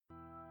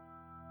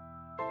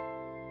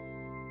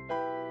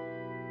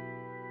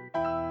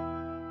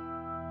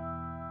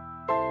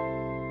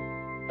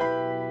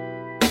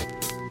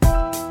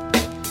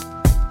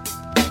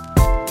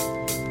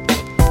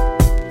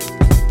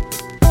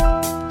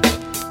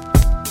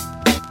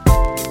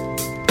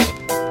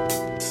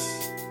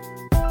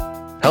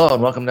Hello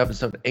and welcome to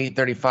episode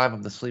 835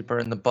 of The Sleeper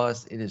and the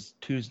Bus. It is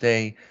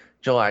Tuesday,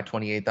 July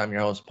 28th. I'm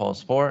your host, Paul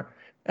Spohr,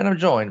 and I'm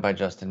joined by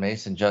Justin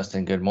Mason.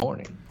 Justin, good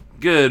morning.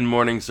 Good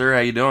morning, sir.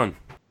 How you doing?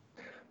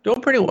 Doing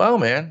pretty well,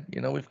 man.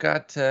 You know, we've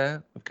got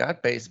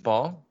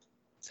baseball.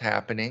 It's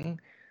happening.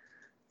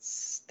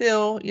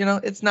 Still, you know,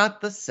 it's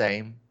not the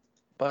same,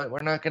 but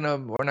we're not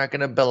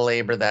gonna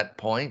belabor that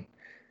point.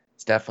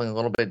 It's definitely a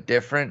little bit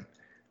different.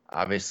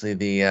 Obviously,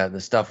 the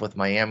stuff with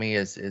Miami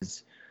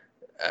is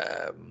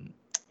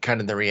kind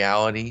of the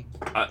reality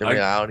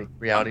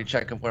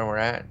check of where we're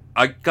at.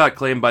 I got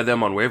claimed by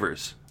them on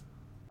waivers.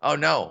 Oh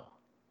no.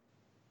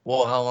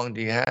 Well, how long do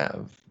you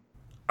have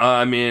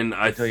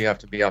until you have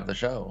to be off the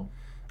show?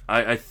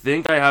 I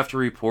think I have to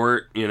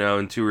report,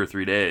 in 2 or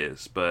 3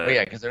 days. But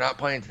yeah, because they're not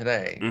playing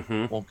today.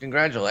 Mm-hmm. Well,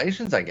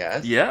 congratulations, I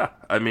guess. Yeah,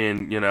 I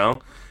mean,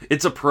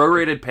 it's a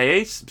prorated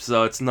pace,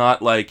 so it's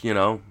not like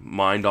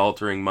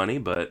mind-altering money,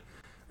 but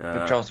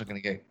you're also going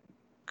to get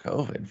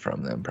COVID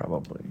from them,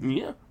 probably.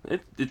 Yeah,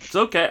 it's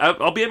okay.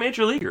 I'll be a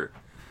major leaguer.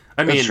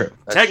 That's true.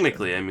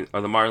 Technically,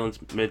 are the Marlins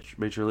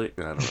major league?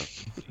 I don't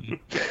know.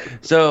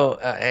 So,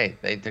 hey,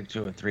 they took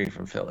 2 or 3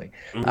 from Philly.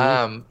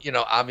 Mm-hmm.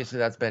 Obviously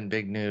that's been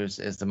big news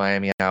is the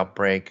Miami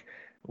outbreak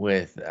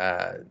with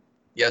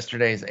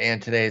yesterday's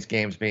and today's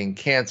games being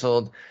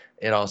canceled.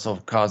 It also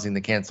causing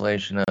the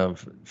cancellation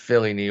of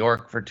Philly, New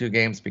York for 2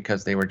 games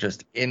because they were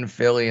just in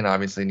Philly, and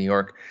obviously New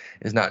York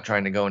is not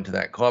trying to go into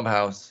that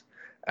clubhouse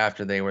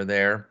after they were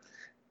there.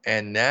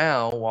 And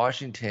now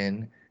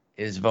Washington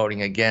is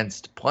voting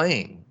against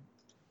playing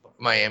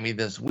Miami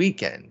this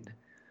weekend.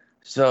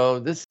 So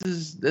this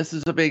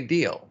is a big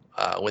deal,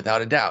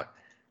 without a doubt.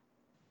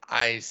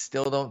 I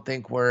still don't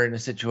think we're in a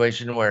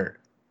situation where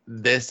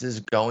this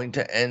is going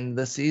to end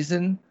the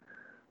season,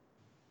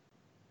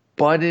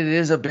 but it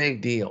is a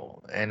big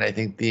deal. And I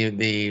think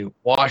the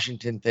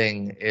Washington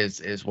thing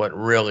is what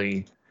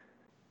really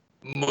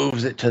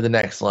moves it to the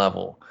next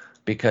level,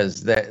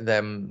 because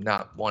them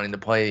not wanting to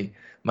play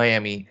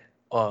Miami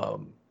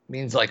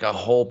means like a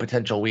whole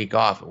potential week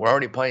off. We're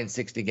already playing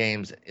 60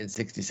 games in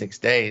 66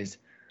 days.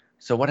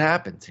 So what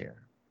happens here?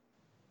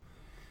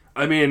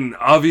 I mean,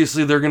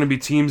 obviously there are going to be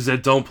teams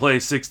that don't play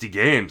 60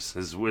 games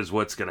is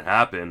what's going to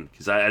happen,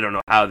 because I don't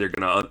know how they're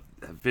going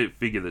to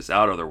figure this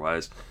out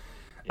otherwise.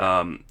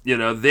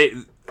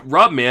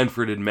 Rob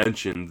Manfred had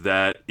mentioned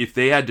that if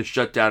they had to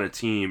shut down a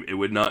team, it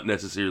would not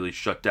necessarily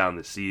shut down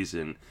the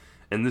season.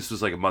 And this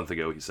was like a month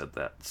ago he said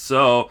that.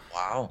 So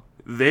wow.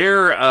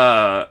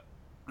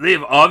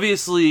 They've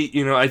obviously,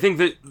 I think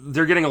that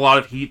they're getting a lot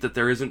of heat that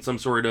there isn't some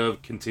sort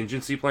of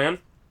contingency plan.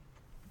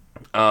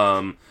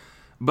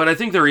 But I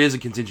think there is a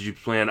contingency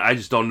plan. I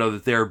just don't know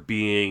that they're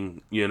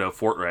being,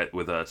 forthright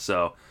with us.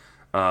 So,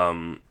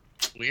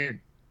 weird.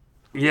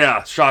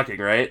 Yeah, shocking,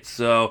 right?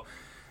 So,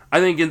 I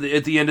think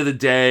at the end of the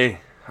day,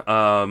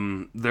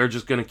 they're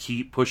just going to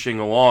keep pushing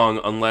along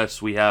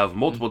unless we have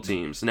multiple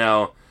teams.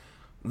 Now,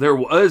 there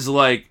was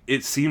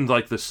it seemed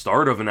like the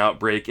start of an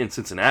outbreak in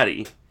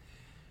Cincinnati.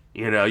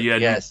 You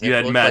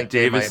had Matt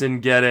Davison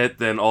get it,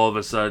 then all of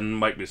a sudden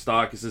Mike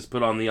Moustakas is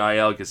put on the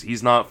IL because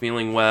he's not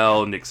feeling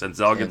well. Nick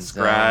Senzel gets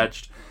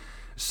scratched.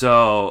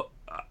 So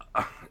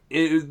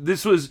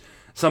this was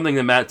something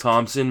that Matt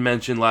Thompson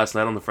mentioned last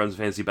night on the Friends of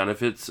Fantasy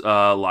Benefits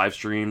live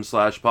stream /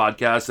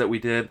 podcast that we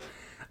did.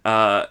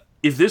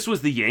 If this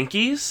was the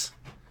Yankees,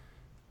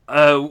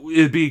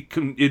 it'd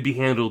be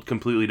handled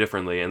completely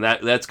differently, and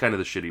that's kind of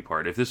the shitty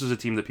part. If this was a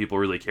team that people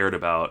really cared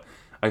about,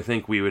 I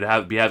think we would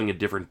be having a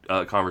different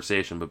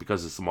conversation, but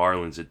because it's the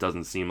Marlins, it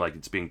doesn't seem like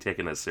it's being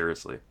taken as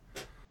seriously.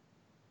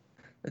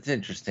 That's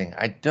interesting.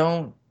 I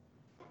don't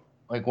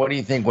what do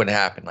you think would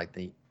happen? Like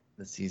the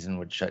season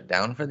would shut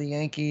down for the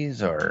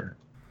Yankees, or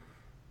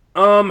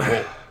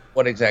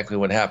what exactly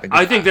would happen?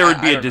 I think there would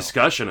be a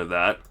discussion of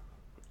that.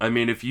 I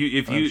mean, I'm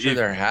sure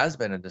there has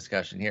been a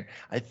discussion here.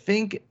 I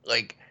think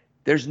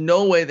there's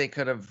no way they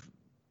could have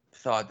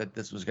thought that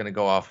this was going to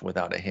go off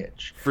without a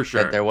hitch. For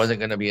sure. That there wasn't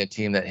going to be a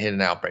team that hit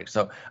an outbreak.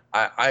 So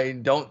I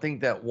don't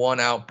think that one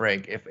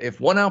outbreak,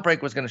 if one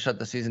outbreak was going to shut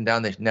the season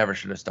down, they never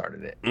should have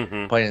started it.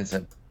 Mm-hmm. Plain and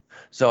simple.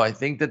 So I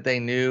think that they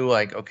knew,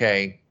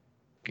 okay,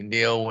 can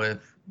deal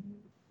with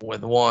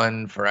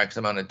one for X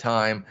amount of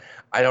time.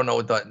 I don't know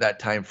what that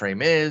time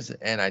frame is,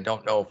 and I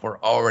don't know if we're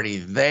already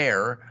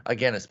there,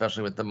 again,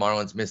 especially with the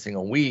Marlins missing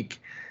a week.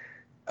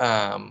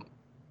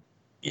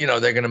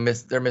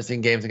 They're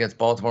missing games against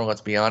Baltimore. Let's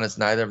be honest,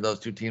 neither of those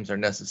 2 teams are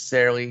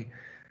necessarily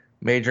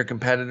major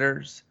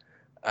competitors.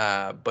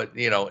 But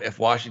if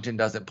Washington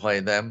doesn't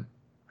play them,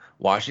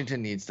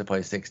 Washington needs to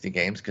play 60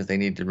 games because they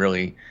need to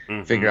really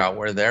figure out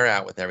where they're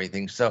at with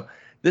everything. So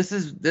this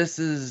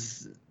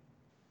is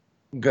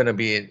going to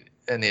be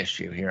an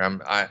issue here.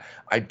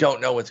 I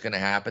don't know what's going to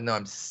happen, though.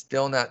 I'm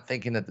still not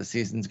thinking that the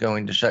season's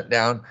going to shut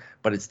down,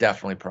 but it's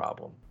definitely a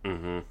problem.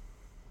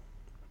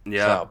 Mm-hmm.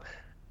 Yeah. So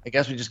I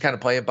guess we just kind of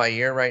play it by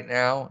ear right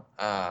now.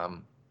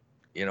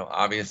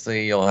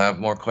 Obviously you'll have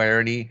more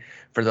clarity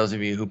for those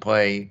of you who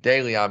play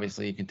daily.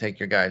 Obviously you can take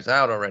your guys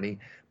out already,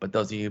 but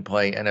those of you who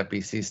play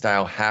NFBC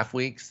style half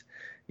weeks,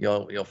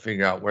 you'll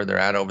figure out where they're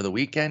at over the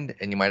weekend,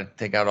 and you might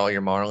take out all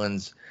your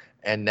Marlins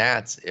and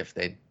Nats if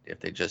they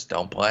just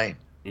don't play.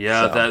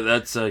 Yeah,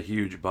 that's a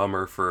huge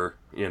bummer for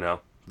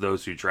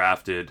those who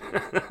drafted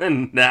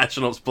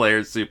Nationals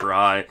players super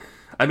high.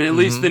 I mean, at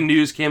least the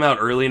news came out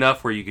early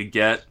enough where you could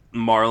get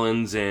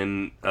Marlins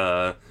and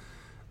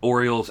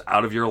Orioles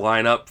out of your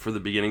lineup for the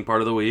beginning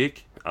part of the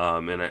week.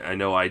 And I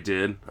know I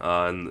did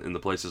in the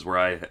places where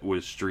I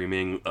was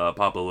streaming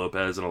Pablo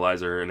Lopez and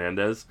Eliza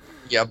Hernandez.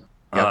 Yep.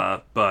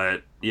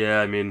 But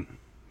yeah, I mean,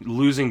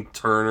 losing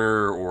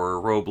Turner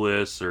or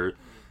Robles or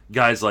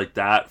guys like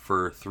that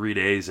for 3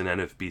 days in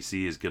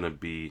NFBC is going to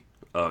be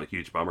a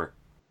huge bummer.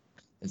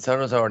 And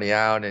Soto's already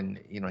out, and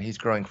he's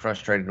growing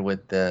frustrated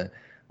with the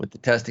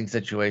testing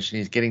situation.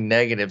 He's getting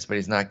negatives, but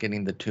he's not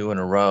getting the 2 in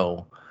a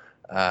row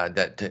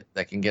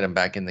that can get him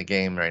back in the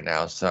game right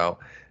now. So,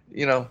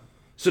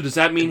 So does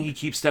that mean he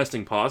keeps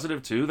testing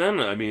positive too? Then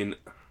I mean,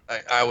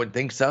 I would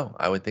think so.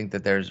 I would think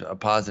that there's a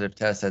positive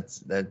test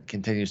that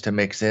continues to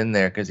mix in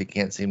there because he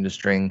can't seem to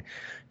string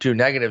 2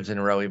 negatives in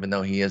a row, even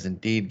though he is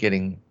indeed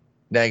getting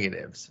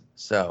negatives.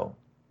 So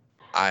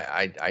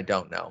I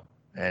don't know,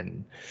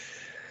 and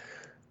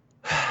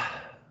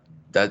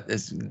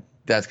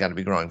that's got to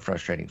be growing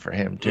frustrating for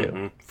him too.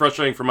 Mm-hmm.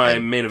 Frustrating for my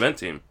main event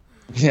team.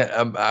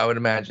 Yeah, I would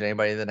imagine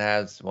anybody that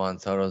has Juan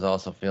Soto is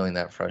also feeling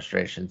that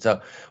frustration.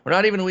 So we're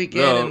not even a week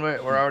in, and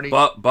we're already.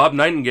 Bob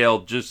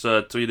Nightingale just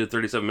tweeted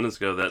 37 minutes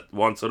ago that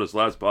Juan Soto's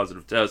last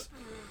positive test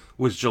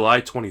was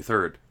July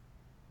 23rd.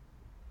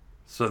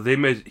 So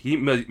he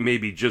may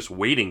be just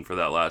waiting for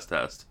that last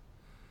test.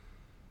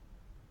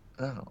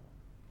 Oh,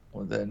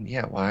 well then,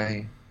 yeah.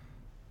 Why?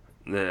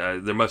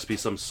 There must be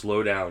some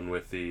slowdown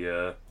with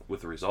the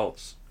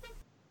results.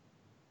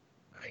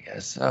 I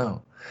guess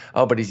so.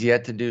 Oh, but he's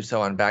yet to do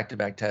so on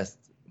back-to-back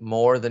tests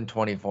more than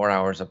 24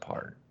 hours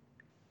apart.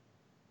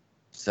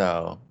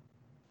 So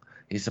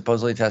he's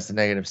supposedly tested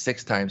negative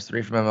 6 times,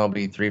 3 from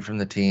MLB, 3 from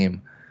the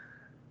team,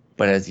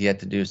 but has yet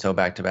to do so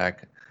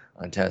back-to-back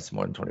on tests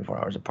more than 24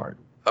 hours apart.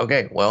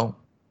 Okay, well,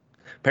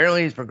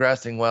 apparently he's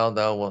progressing well,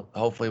 though. Well,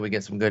 hopefully we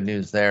get some good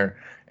news there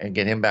and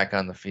get him back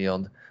on the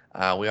field.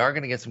 We are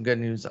going to get some good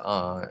news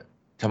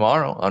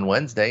tomorrow on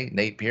Wednesday.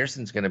 Nate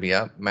Pearson's going to be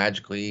up,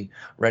 magically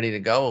ready to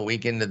go a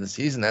week into the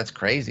season. That's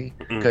crazy.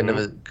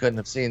 Mm-hmm. Couldn't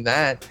have seen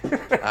that.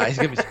 He's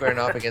going to be squaring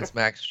off against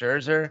Max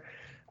Scherzer.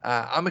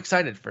 I'm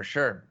excited for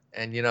sure.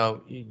 And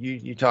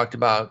you talked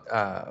about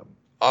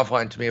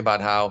offline to me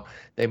about how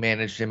they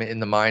managed him in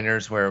the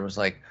minors, where it was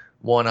like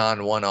 1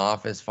 on, 1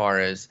 off as far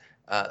as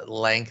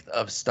length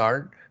of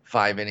start,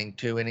 5 inning,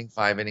 2 inning,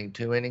 5 inning,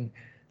 2 inning.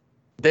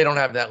 They don't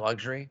have that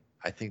luxury.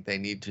 I think they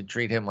need to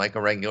treat him like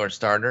a regular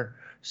starter.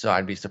 So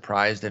I'd be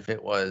surprised if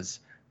it was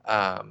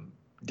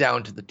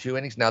down to the 2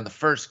 innings. Now, the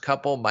first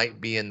couple might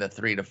be in the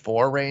 3 to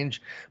 4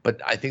 range, but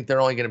I think they're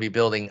only going to be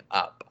building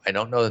up. I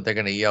don't know that they're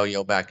going to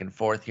yo-yo back and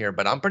forth here,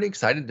 but I'm pretty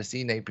excited to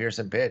see Nate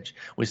Pearson pitch.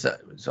 We saw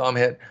him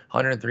hit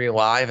 103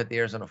 live at the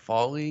Arizona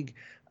Fall League.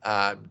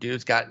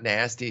 Dude's got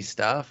nasty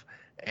stuff,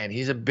 and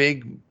he's a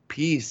big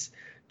piece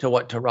to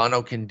what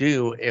Toronto can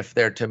do if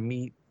they're to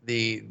meet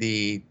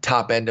the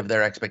top end of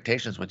their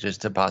expectations, which is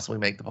to possibly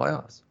make the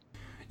playoffs.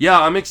 Yeah,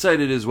 I'm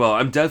excited as well.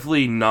 I'm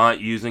definitely not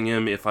using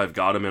him if I've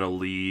got him in a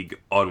league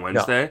on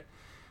Wednesday.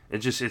 No.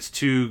 It's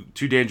too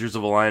dangerous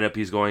of a lineup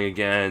he's going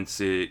against.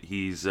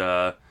 He's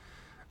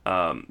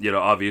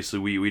obviously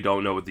we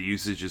don't know what the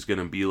usage is going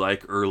to be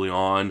like early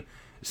on.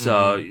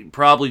 So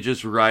probably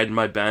just riding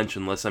my bench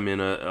unless I'm in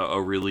a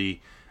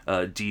really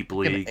deep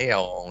league.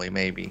 AL only,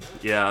 maybe.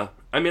 Yeah.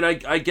 I mean,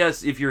 I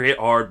guess if you're hit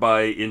hard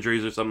by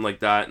injuries or something like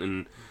that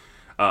and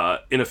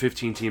in a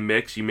 15-team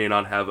mix, you may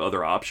not have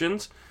other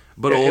options.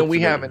 But and we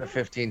have in a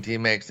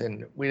 15-team mix,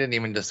 and we didn't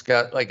even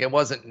discuss, like, it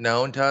wasn't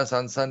known to us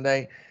on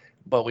Sunday,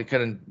 but we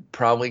couldn't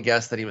probably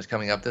guess that he was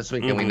coming up this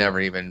week, and we never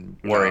even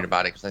worried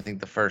about it, because I think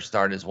the first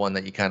start is one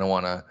that you kind of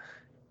want to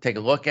take a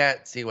look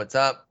at, see what's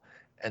up,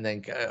 and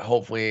then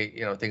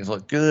hopefully, things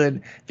look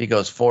good. If he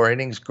goes 4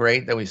 innings,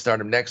 great. Then we start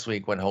him next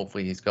week when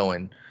hopefully he's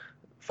going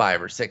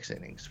 5 or 6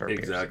 innings for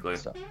exactly.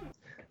 Pearson. So,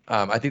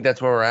 I think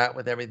that's where we're at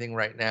with everything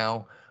right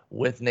now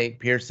with Nate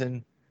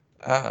Pearson.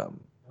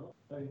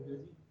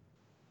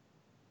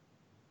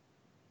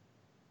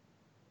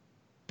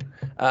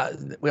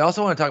 We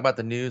also want to talk about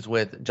the news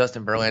with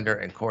Justin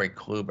Verlander and Corey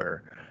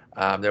Kluber.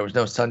 There was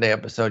no Sunday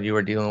episode. You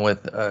were dealing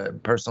with a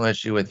personal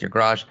issue with your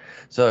garage,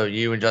 so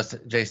you and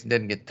Jason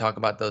didn't get to talk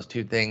about those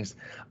 2 things.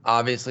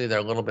 Obviously, they're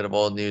a little bit of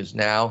old news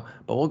now,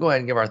 but we'll go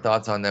ahead and give our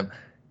thoughts on them.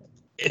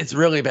 It's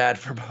really bad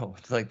for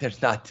both. Like,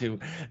 there's not too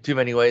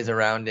many ways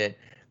around it.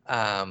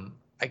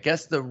 I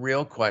guess the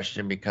real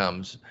question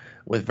becomes,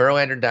 with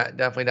Verlander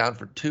definitely down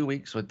for 2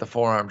 weeks with the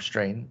forearm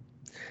strain,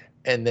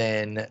 and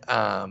then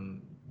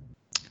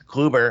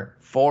Kluber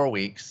 4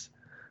 weeks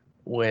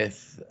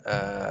with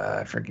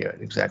I forget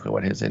exactly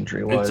what his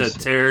injury was. It's a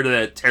tear to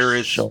that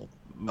teres muscle.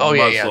 Oh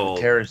yeah,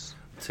 the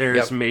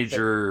teres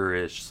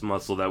major-ish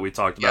muscle that we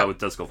talked about with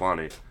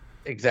Descalfani.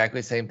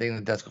 Exactly, same thing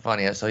that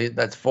Descalfani has. So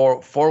that's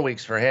 4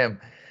 weeks for him.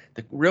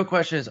 The real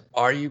question is,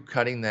 are you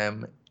cutting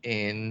them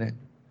in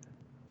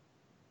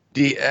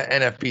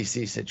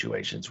NFBC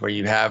situations where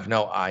you have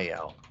no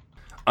IL.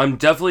 I'm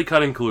definitely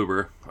cutting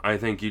Kluber. I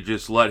think you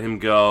just let him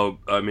go.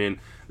 I mean,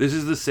 this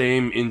is the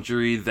same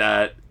injury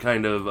that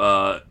kind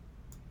of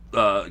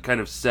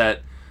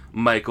set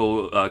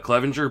Michael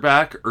Clevinger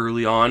back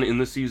early on in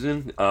the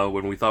season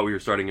when we thought we were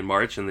starting in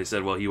March, and they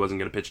said, well, he wasn't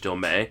going to pitch till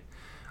May.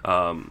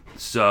 And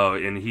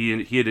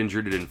he had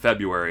injured it in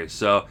February.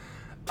 So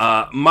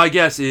my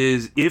guess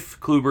is if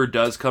Kluber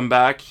does come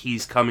back,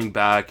 he's coming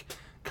back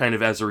kind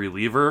of as a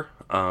reliever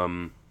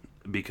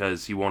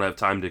because he won't have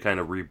time to kind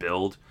of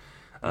rebuild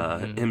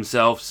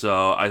himself.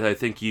 So I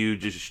think you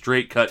just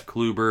straight cut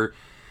Kluber.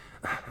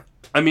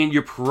 I mean,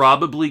 you're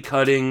probably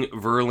cutting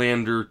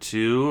Verlander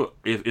too.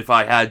 If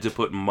I had to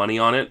put money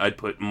on it, I'd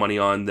put money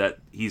on that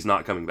he's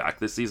not coming back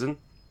this season.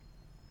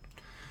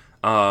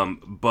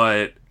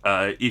 But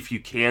if you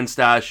can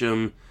stash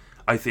him,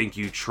 I think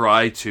you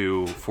try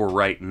to for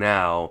right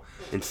now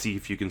and see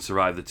if you can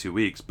survive the 2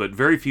 weeks. But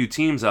very few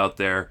teams out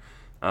there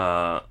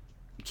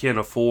can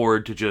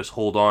afford to just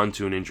hold on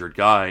to an injured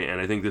guy.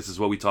 And I think this is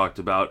what we talked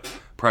about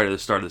prior to the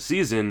start of the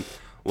season,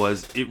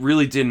 was it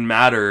really didn't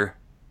matter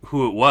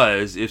who it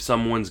was. If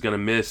someone's going to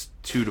miss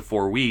 2 to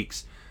 4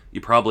 weeks, you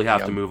probably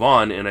have to move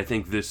on. And I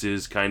think this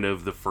is kind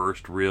of the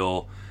first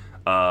real,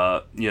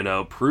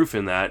 proof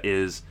in that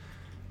is,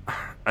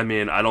 I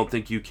mean, I don't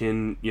think you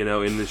can,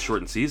 in this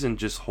shortened season,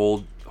 just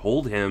hold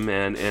him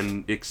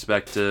and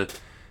expect to,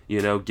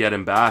 get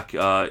him back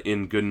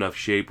in good enough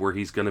shape where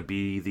he's going to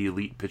be the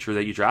elite pitcher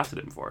that you drafted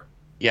him for.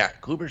 Yeah,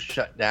 Kluber's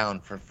shut down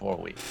for 4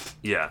 weeks.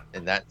 Yeah,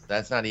 and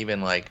that's not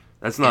even like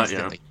that's not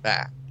instantly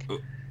back.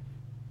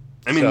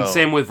 I mean,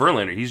 same with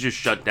Verlander. He's just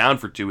shut down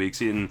for 2 weeks.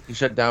 He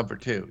shut down for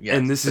 2. Yes,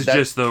 and this is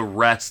just the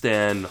rest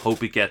and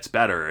hope it gets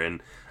better.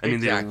 And I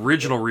mean, the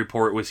original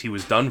report was he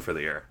was done for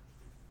the year.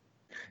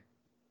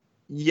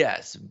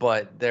 Yes,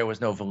 but there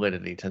was no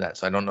validity to that,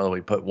 so I don't know that we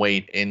put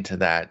weight into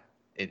that.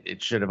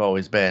 It should have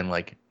always been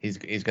like he's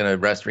going to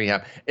rest,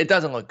 rehab. It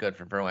doesn't look good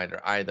for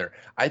Verlander either.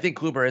 I think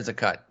Kluber is a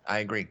cut. I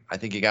agree. I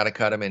think you got to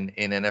cut him in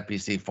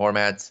NFBC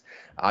formats.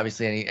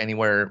 Obviously,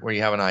 anywhere where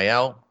you have an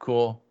IL,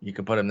 cool, you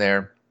can put him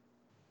there.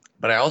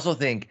 But I also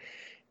think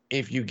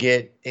if you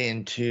get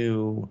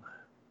into,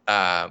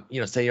 say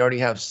you already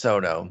have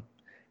Soto,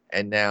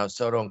 and now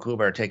Soto and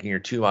Kluber are taking your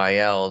 2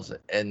 ILs,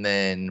 and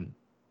then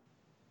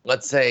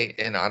let's say,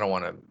 and I don't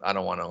want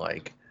to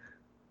like,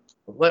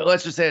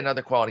 let's just say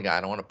another quality guy.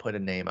 I don't want to put a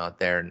name out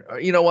there. And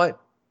you know what?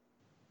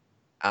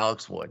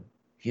 Alex Wood.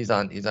 He's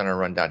on a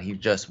rundown. He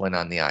just went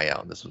on the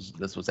IL. This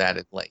was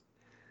added late.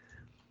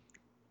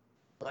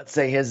 Let's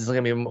say his is going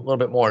to be a little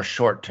bit more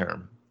short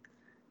term.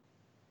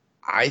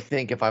 I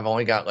think if I've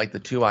only got like the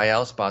 2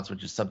 IL spots,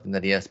 which is something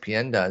that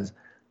ESPN does,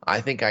 I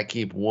think I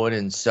keep Wood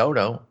and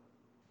Soto,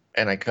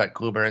 and I cut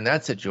Kluber in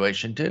that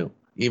situation too,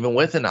 even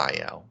with an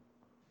IL.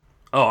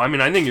 Oh, I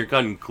mean, I think you're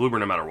cutting Kluber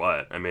no matter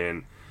what. I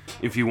mean,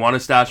 if you want to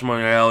stash him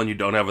on IL and you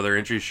don't have other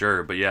entries,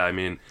 sure. But yeah, I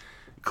mean,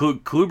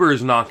 Kluber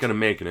is not going to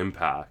make an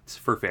impact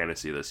for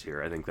fantasy this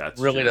year. I think that's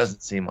really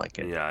doesn't seem like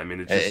it. Yeah, I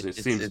mean, it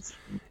seems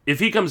if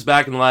he comes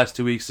back in the last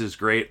 2 weeks is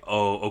great.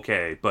 Oh,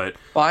 okay, but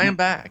buy him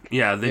back.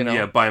 Yeah,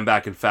 then buy him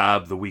back in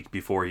Fab the week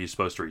before he's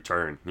supposed to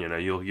return.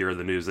 You'll hear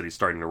the news that he's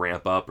starting to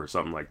ramp up or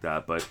something like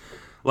that. But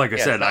like I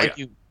said,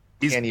 you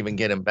can't even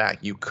get him back.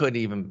 You could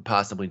even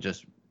possibly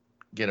just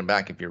get him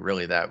back if you're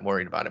really that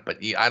worried about it. But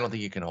I don't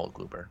think you can hold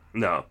Kluber.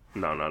 No,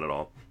 not at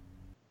all.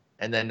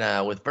 And then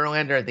with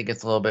Verlander, I think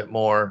it's a little bit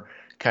more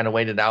kind of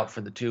waited out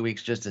for the 2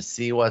 weeks just to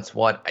see what's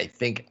what. I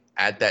think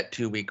at that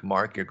 2 week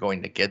mark, you're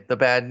going to get the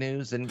bad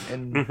news and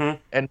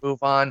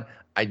move on.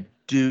 I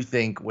do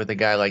think with a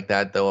guy like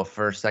that, though, a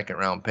first, second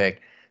round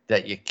pick,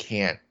 that you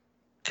can't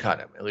cut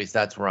him. At least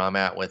that's where I'm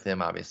at with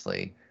him,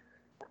 obviously.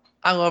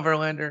 I love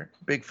Verlander,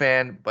 big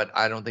fan, but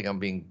I don't think I'm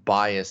being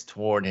biased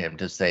toward him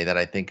to say that.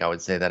 I think I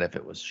would say that if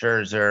it was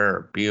Scherzer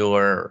or Buehler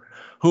or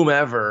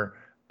whomever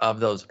of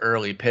those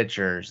early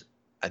pitchers,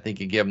 I think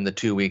you give him the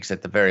 2 weeks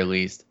at the very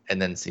least and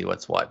then see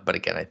what's what. But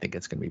again, I think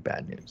it's going to be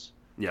bad news.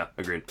 Yeah,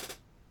 agreed.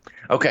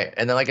 Okay,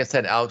 and then like I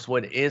said, Alex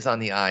Wood is on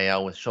the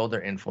IL with shoulder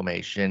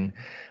inflammation.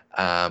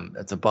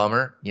 That's a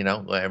bummer.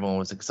 Everyone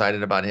was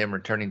excited about him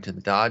returning to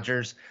the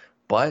Dodgers.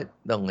 But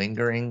the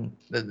lingering,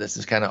 this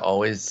is kind of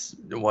always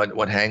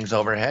what hangs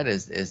overhead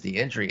is the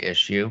injury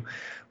issue.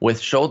 With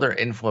shoulder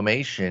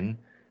inflammation,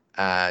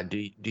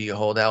 do you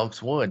hold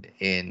Alex Wood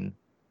in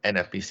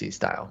NFBC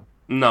style?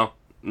 No,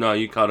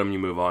 you cut him, you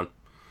move on.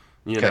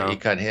 You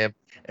cut him.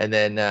 And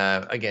then,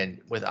 again,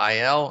 with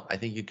IL, I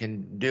think you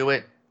can do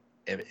it.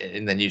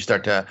 And then you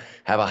start to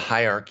have a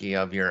hierarchy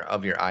of your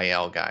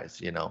IL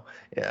guys.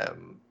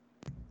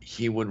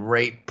 He would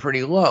rate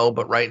pretty low,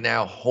 but right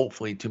now,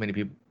 hopefully too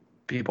many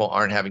people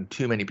aren't having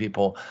too many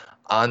people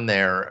on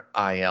their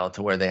IL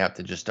to where they have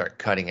to just start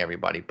cutting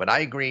everybody. But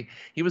I agree.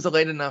 He was a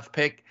late enough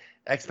pick.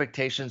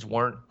 Expectations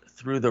weren't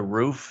through the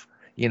roof.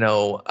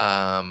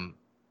 I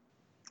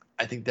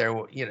think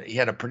he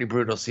had a pretty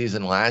brutal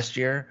season last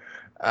year.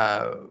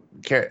 I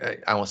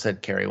almost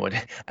said Kerry Wood.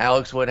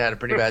 Alex Wood had a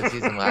pretty bad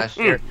season last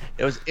year.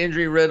 It was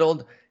injury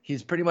riddled.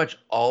 He's pretty much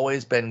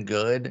always been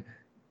good.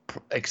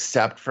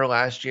 except for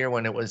last year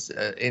when it was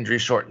injury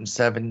shortened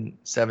seven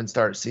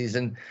start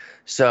season.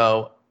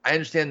 So I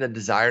understand the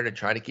desire to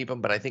try to keep him,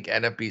 but I think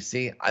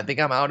NFBC, I think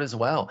I'm out as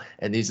well.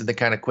 And these are the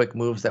kind of quick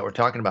moves that we're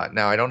talking about.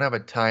 Now, I don't have a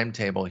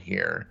timetable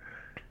here.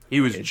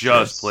 He was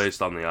just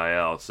placed on the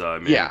IL, so I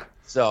mean, yeah.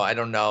 So I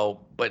don't know,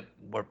 but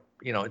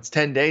it's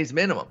 10 days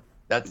minimum.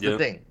 That's the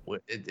thing.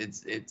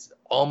 It's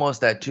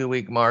almost that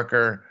 2-week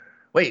marker.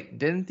 Wait,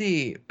 didn't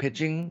the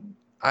pitching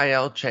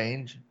IL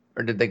change,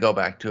 or did they go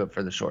back to it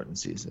for the shortened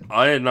season?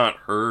 I had not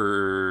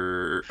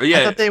heard.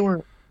 Yeah, I thought they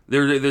were.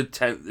 They're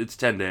 10. It's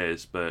 10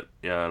 days, but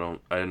yeah,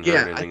 I didn't hear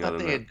anything other than that. I thought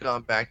they had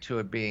gone back to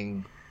it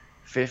being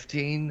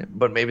 15,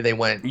 but maybe they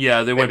went.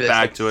 Yeah, they went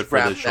back to it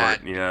for the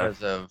short. Yeah.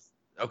 Because of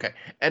okay.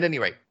 At any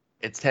rate,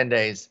 it's 10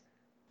 days.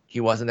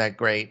 He wasn't that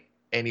great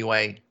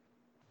anyway.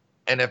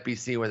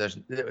 NFBC, where there's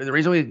the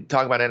reason we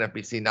talk about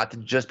NFBC, not to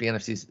just be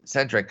NFC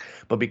centric,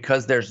 but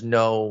because there's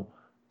no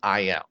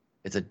IL.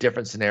 It's a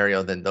different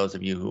scenario than those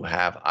of you who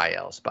have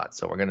IL spots.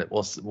 So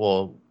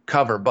we'll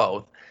cover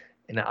both.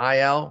 In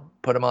IL,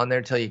 put him on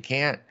there till you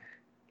can't.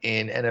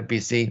 In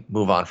NFBC,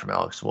 move on from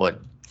Alex Wood.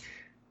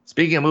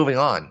 Speaking of moving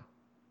on,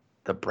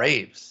 the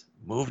Braves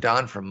moved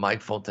on from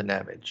Mike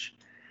Foltynewicz.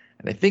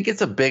 And I think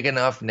it's a big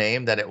enough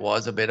name that it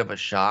was a bit of a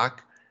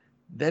shock.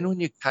 Then when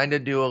you kind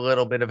of do a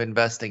little bit of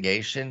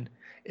investigation,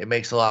 it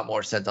makes a lot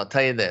more sense. I'll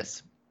tell you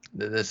this.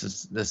 This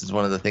is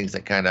one of the things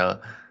that kind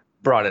of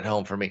brought it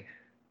home for me.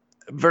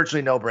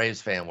 Virtually no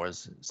Braves fan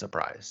was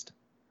surprised.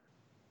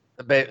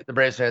 The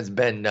Braves fans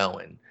been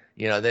knowing.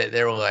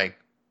 They were like,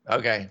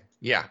 okay,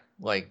 yeah,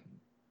 like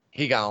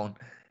he gone.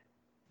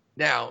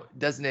 Now,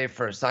 designated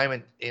for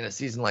assignment in a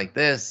season like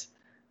this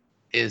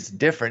is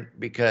different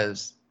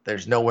because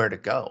there's nowhere to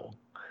go.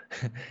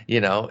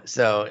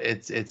 So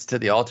it's to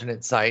the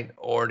alternate site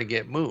or to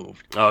get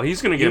moved. Oh,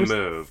 he's going to get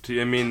moved.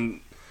 I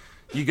mean,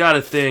 you got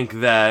to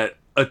think that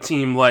a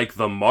team like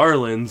the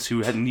Marlins,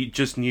 who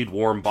just need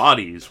warm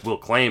bodies, will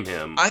claim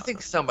him. I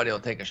think somebody will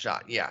take a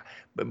shot, yeah.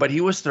 But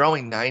he was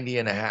throwing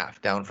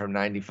 90.5 down from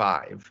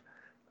 95.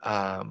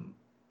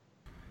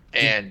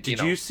 Did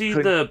you see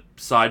the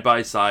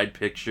side-by-side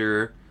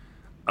picture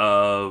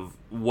of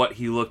what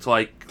he looked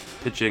like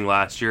pitching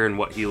last year and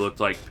what he looked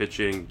like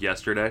pitching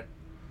yesterday?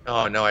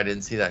 Oh no, I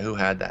didn't see that. Who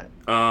had that?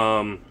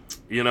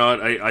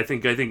 I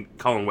think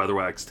Colin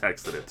Weatherwax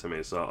texted it to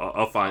me, so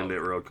I'll find it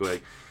real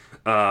quick.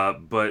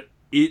 But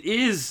it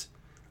is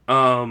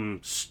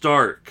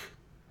stark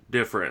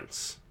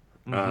difference,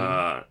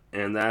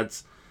 and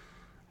that's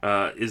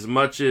as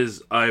much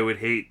as I would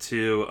hate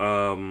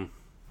to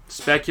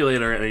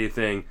speculate or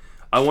anything.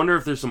 I wonder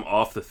if there's some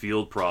off the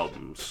field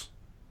problems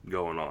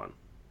going on.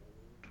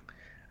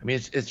 I mean,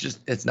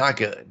 it's not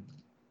good.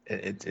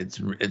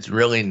 It's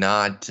really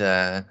not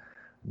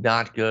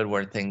good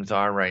where things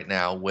are right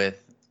now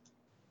with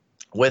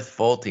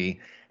Folty,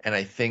 and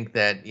I think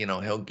that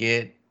he'll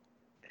get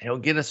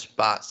a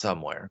spot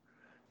somewhere.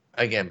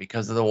 Again,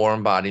 because of the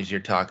warm bodies you're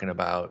talking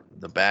about,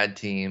 the bad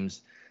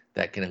teams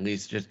that can at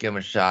least just give him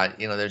a shot.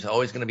 There's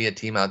always going to be a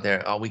team out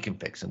there. Oh, we can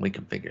fix him. We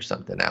can figure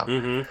something out.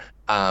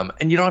 Mm-hmm.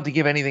 And you don't have to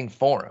give anything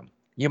for him.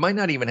 You might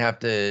not even have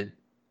to.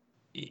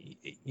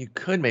 You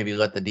could maybe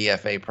let the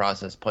DFA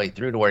process play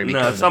through to where he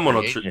becomes someone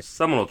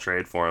will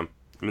trade for him.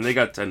 I mean, they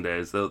got 10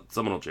 days.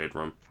 Someone will trade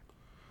for him.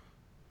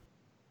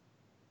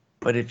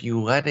 But if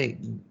you let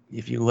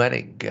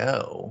it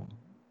go,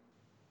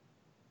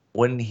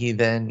 wouldn't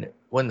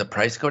the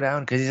price go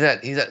down? Because he's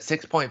at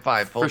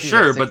 6.5 for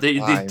sure. But they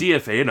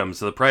DFA'd him,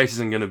 so the price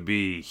isn't going to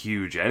be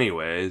huge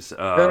anyways.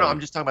 No, I'm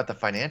just talking about the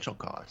financial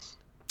cost.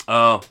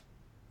 Oh,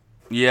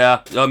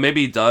 yeah.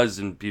 Maybe he does,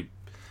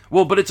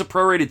 but it's a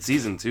prorated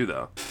season too,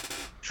 though.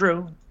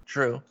 True.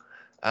 So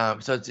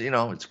it's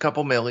it's a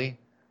couple milli.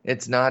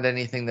 It's not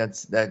anything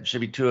that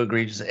should be too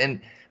egregious.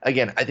 And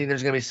again, I think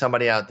there's going to be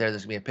somebody out there.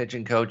 There's going to be a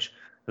pitching coach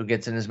who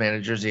gets in his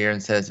manager's ear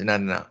and says,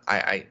 "No.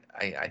 I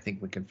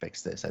think we can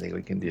fix this. I think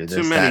we can do this."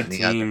 Too many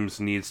teams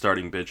need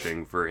starting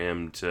pitching for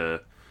him to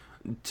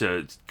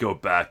go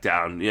back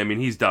down. I mean,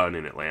 he's done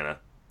in Atlanta.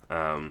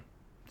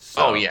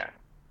 Oh yeah.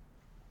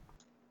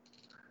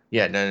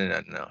 Yeah,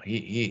 no.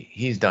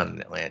 He's done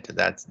in Atlanta.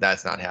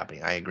 That's not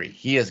happening. I agree.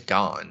 He is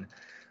gone.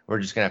 We're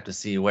just gonna have to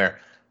see where.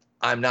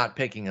 I'm not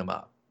picking him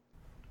up.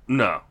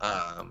 No,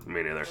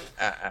 me neither.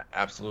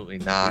 Absolutely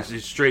not. It's a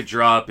straight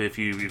drop if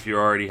you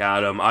already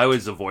had him. I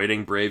was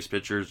avoiding Braves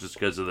pitchers just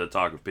because of the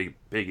talk of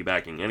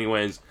piggybacking,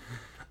 anyways.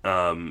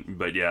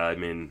 But yeah, I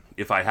mean,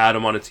 if I had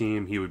him on a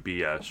team, he would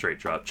be a straight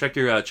drop. Check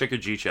your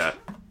G chat.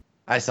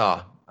 I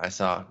saw.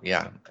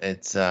 Yeah,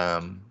 it's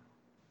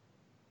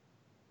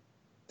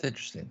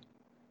interesting.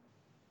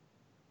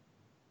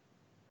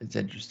 It's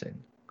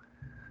interesting.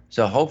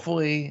 So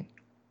hopefully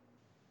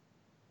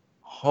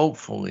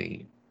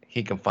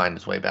he can find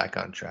his way back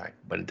on track.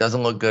 But it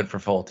doesn't look good for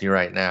Folty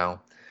right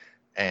now.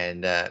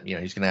 And,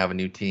 he's going to have a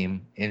new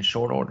team in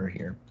short order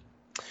here.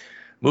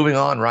 Moving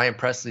on, Ryan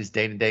Presley's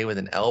day-to-day with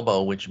an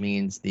elbow, which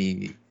means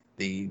the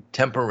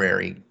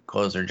temporary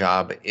closer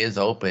job is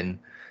open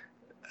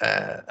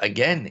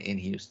again in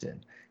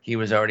Houston. He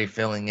was already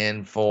filling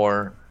in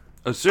for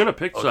Osuna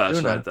pitched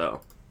last night,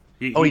 though.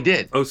 He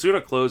did.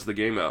 Osuna closed the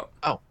game out.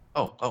 Oh!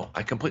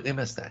 I completely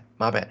missed that.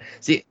 My bad.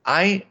 See,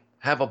 I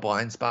have a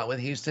blind spot with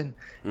Houston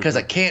because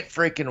I can't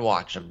freaking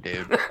watch them,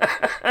 dude.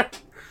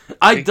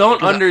 I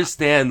don't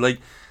understand. I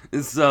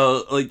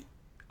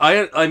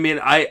mean,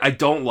 I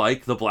don't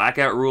like the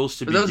blackout rules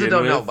to begin with. For those who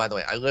don't know, by the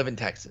way, I live in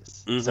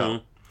Texas,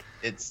 so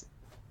it's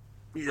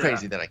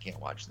crazy that I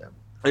can't watch them.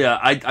 Yeah,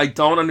 I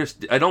don't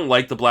understand. I don't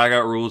like the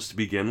blackout rules to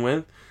begin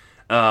with.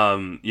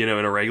 In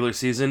a regular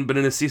season, but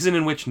in a season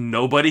in which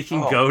nobody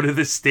can go to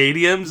the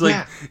stadiums,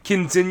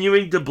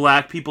 continuing to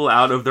black people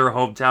out of their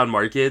hometown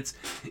markets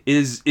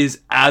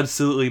is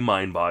absolutely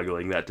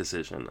mind-boggling, that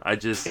decision.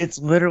 It's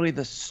literally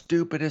the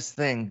stupidest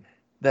thing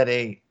that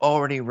a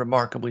already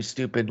remarkably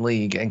stupid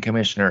league and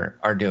commissioner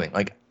are doing.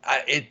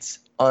 It's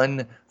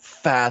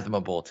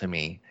unfathomable to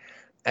me.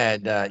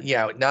 And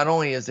not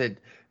only is it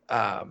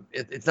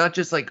it's not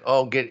just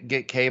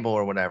get cable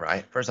or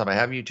whatever. First off, I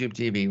have YouTube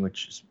TV,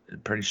 which is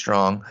pretty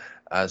strong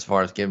as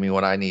far as giving me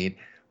what I need.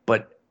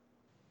 But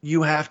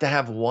you have to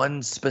have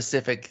one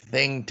specific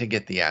thing to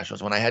get the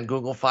Astros. When I had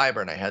Google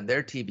Fiber and I had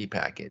their TV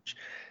package,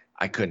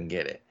 I couldn't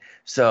get it.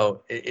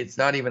 So it's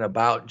not even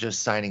about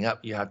just signing up.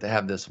 You have to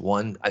have this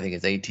one. I think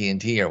it's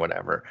AT&T or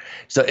whatever.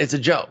 So it's a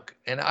joke.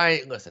 And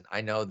I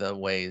know the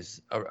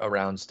ways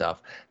around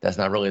stuff. That's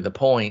not really the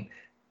point.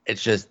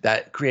 It's just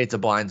that creates a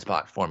blind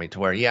spot for me to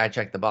where, I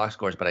check the box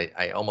scores, but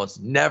I almost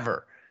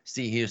never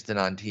see Houston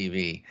on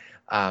TV.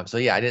 I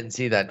didn't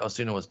see that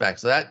Osuna was back.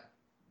 So that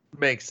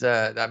makes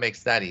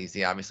that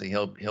easy. Obviously,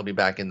 he'll be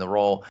back in the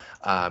role.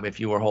 If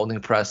you were holding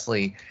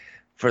Presley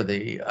for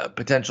the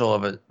potential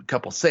of a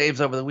couple saves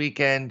over the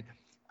weekend,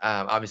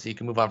 obviously you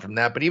can move on from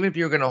that. But even if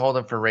you're going to hold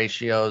him for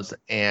ratios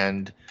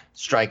and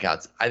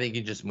strikeouts, I think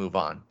you just move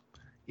on.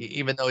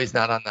 Even though he's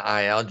not on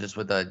the IL, just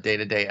with a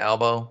day-to-day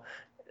elbow,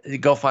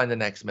 go find the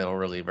next middle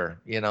reliever.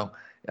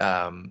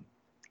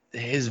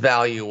 His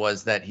value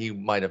was that he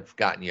might have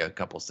gotten you a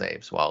couple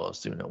saves while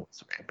Osuna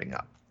was ramping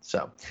up.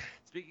 So,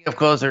 speaking of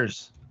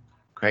closers,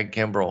 Craig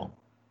Kimbrell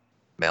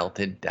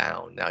melted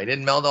down. Now, he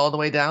didn't melt all the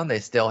way down. They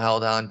still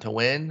held on to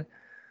win.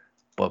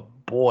 But,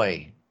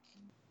 boy,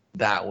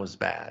 that was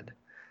bad.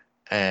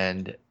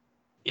 And,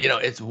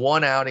 it's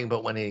one outing,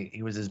 but when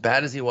he was as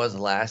bad as he was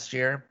last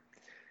year,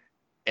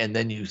 and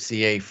then you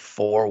see a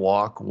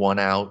 4-walk,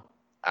 1-out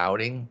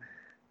outing,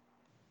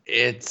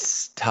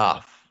 it's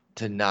tough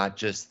to not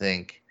just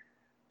think,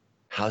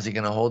 how's he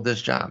going to hold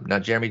this job? Now,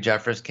 Jeremy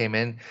Jeffress came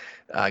in,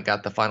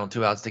 got the final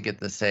 2 outs to get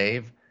the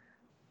save.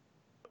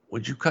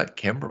 Would you cut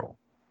Kimbrell?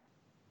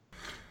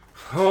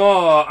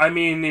 Oh, I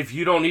mean, if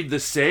you don't need the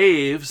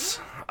saves,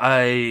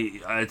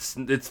 it's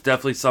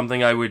definitely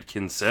something I would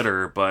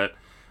consider. But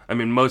I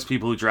mean, most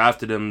people who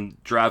drafted him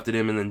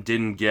and then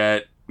didn't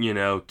get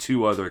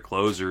 2 other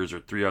closers or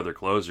 3 other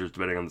closers,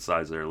 depending on the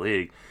size of their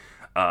league.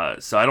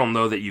 So I don't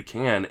know that you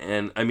can.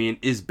 And I mean,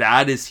 as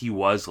bad as he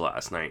was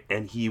last night,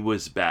 and he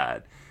was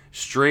bad,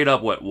 straight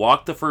up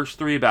walked the first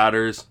 3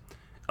 batters,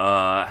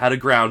 had a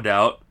ground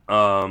out,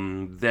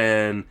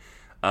 then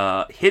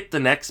hit the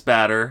next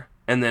batter,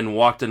 and then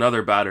walked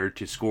another batter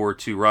to score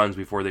 2 runs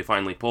before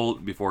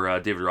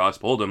David Ross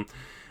pulled him.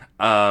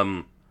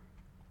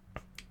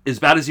 As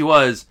bad as he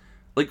was,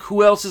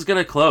 who else is going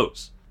to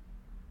close?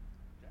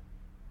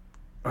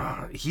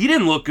 He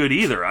didn't look good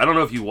either. I don't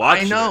know if you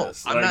watched. I know.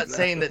 This. I'm not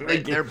saying that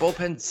their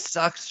bullpen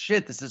sucks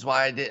shit. This is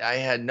why I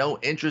had no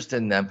interest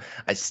in them.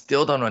 I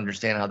still don't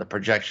understand how the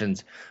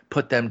projections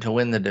put them to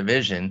win the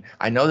division.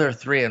 I know they're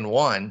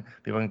 3-1.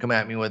 People can come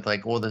at me with they're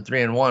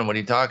 3-1. What are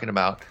you talking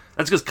about?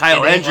 That's because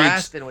Kyle Hendricks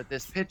lasted with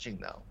this pitching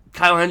though.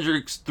 Kyle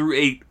Hendricks threw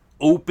a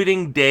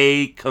opening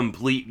day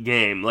complete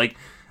game.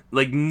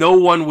 No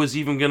one was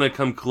even gonna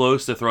come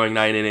close to throwing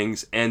 9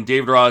 innings, and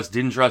David Ross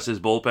didn't trust his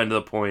bullpen to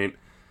the point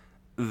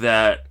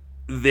that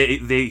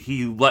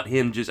he let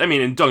him just. I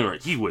mean, and don't get me wrong,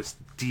 he was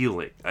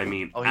dealing. I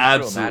mean,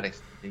 absolutely.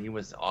 He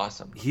was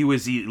awesome. He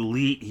was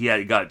elite. He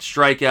got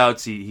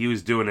strikeouts. He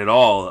was doing it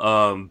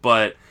all.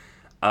 But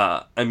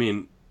I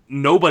mean,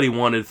 nobody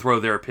wanted to throw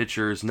their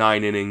pitchers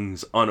 9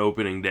 innings on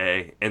opening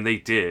day, and they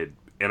did.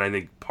 And I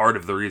think part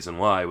of the reason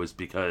why was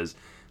because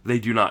they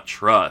do not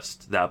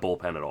trust that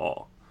bullpen at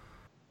all.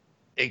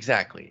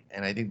 Exactly,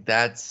 and I think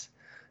that's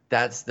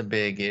the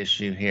big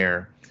issue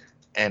here.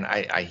 And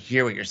I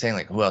hear what you're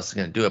saying, who else is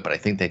going to do it? But I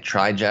think they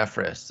try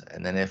Jeffress,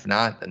 and then if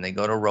not, then they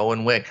go to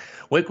Rowan Wick.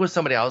 Wick was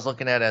somebody I was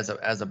looking at as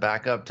a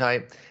backup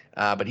type,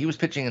 but he was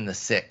pitching in the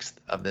 6th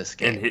of this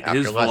game. And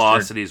his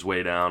velocity's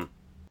way down.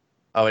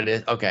 Oh, it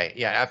is? Okay,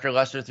 yeah. After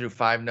Lester threw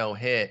 5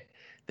 no-hit,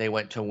 they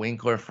went to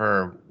Winkler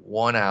for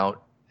 1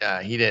 out.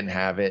 He didn't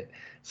have it,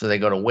 so they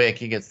go to Wick.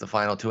 He gets the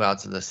final 2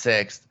 outs of the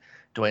 6th.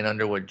 Dwayne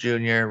Underwood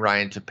Jr.,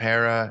 Ryan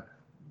Tepera,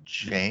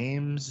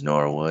 James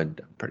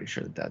Norwood. I'm pretty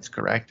sure that's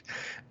correct.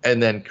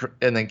 And then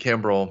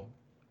Kimbrell,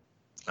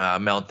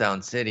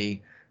 Meltdown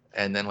City.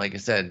 And then, like I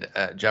said,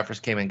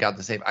 Jeffress came in, got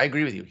the save. I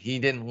agree with you. He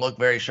didn't look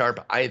very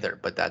sharp either,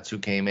 but that's who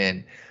came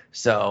in.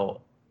 So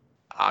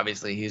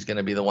obviously he's going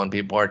to be the one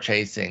people are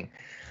chasing.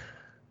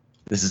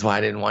 This is why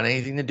I didn't want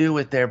anything to do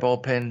with their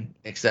bullpen,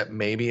 except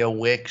maybe a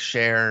Wick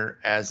share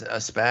as a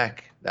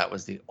spec. That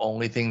was the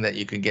only thing that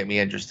you could get me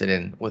interested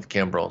in with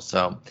Kimbrel.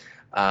 So,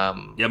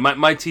 Yeah,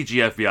 my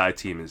TGFBI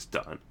team is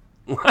done.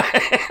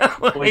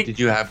 wait, did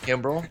you have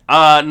Kimbrel?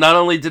 Not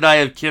only did I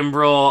have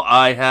Kimbrel,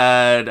 I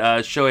had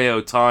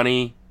Shohei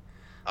Ohtani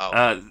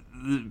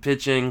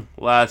pitching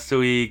last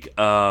week.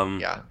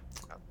 Yeah.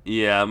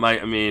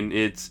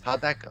 It's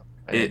How'd that go?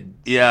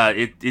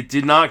 it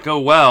did not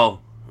go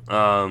well.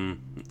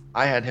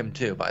 I had him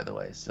too, by the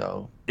way.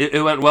 So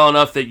it went well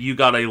enough that you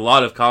got a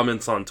lot of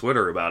comments on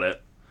Twitter about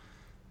it.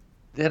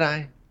 did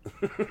I?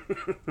 Did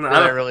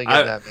I really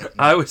get that many?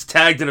 I was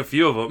tagged in a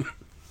few of them.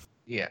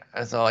 Yeah,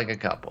 I saw like a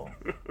couple.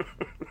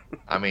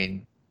 I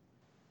mean,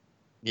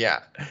 yeah.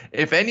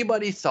 If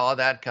anybody saw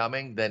that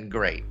coming, then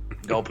great.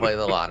 Go play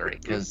the lottery,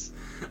 because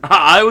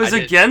I was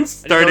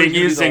against starting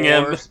using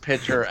him. Worst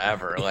pitcher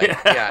ever. Like,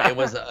 yeah, it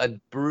was a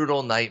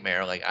brutal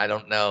nightmare. Like, I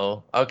don't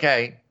know.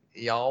 Okay,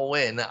 y'all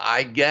win,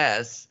 I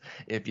guess.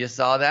 If you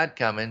saw that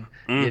coming,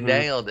 you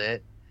nailed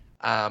it.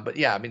 But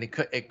yeah, I mean,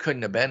 it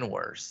couldn't have been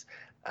worse.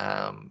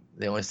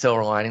 The only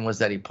silver lining was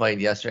that he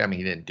played yesterday. I mean,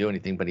 he didn't do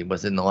anything, but he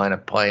was in the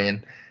lineup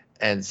playing.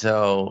 And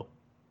so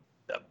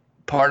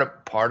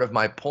part of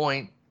my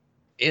point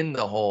in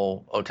the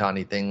whole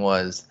Ohtani thing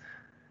was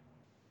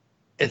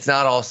it's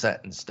not all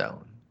set in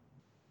stone.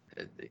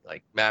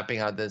 Like mapping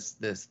out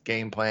this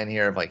game plan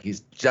here of like he's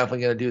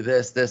definitely going to do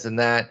this, and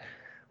that.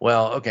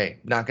 Well, okay,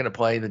 not going to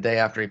play the day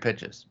after he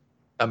pitches.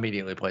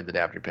 Immediately played the day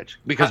after he pitched.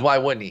 Because why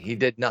wouldn't he? He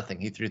did nothing.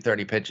 He threw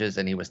 30 pitches,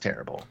 and he was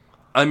terrible.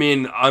 I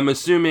mean, I'm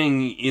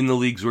assuming in the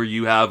leagues where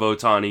you have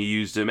Ohtani, you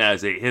used him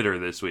as a hitter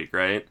this week,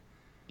 right?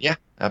 Yeah,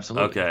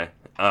 absolutely. Okay.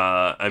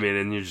 I mean,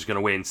 and you're just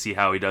gonna wait and see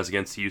how he does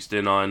against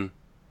Houston on.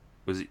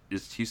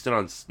 Is Houston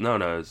on? No.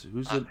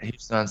 Who's it?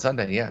 Houston on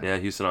Sunday? Yeah. Yeah,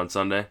 Houston on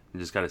Sunday. You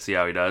just gotta see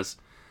how he does.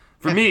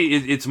 For me,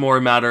 it's more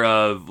a matter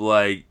of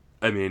like.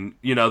 I mean,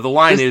 the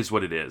line is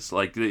what it is.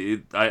 Like,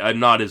 I'm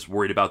not as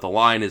worried about the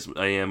line as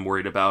I am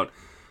worried about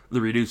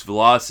the reduced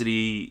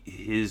velocity,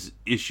 his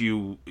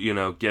issue,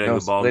 getting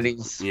the ball.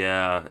 Splittings.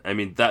 Yeah, I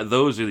mean,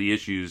 those are the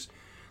issues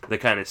that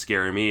kind of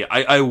scare me.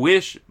 I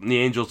wish the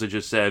Angels had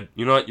just said,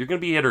 you know what, you're going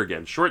to be a hitter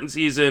again. Shortened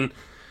season,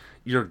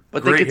 you're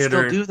but great they could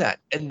hitter. Still do that,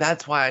 and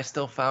that's why I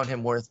still found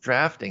him worth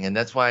drafting, and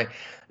that's why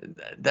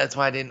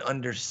I didn't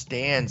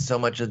understand so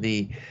much of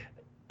the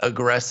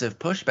aggressive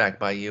pushback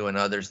by you and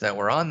others that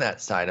were on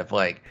that side of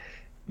like,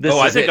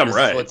 I think I'm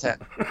right.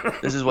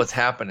 This is what's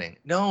happening.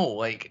 No,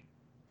 like,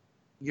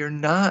 you're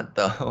not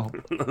though.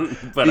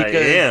 But I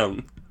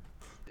am.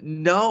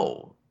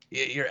 No,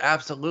 you're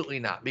absolutely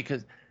not,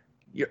 because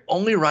you're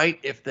only right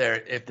if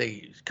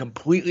they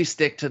completely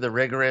stick to the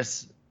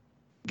rigorous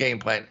game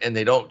plan and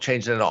they don't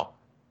change it at all.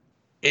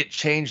 It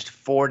changed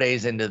 4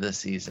 days into the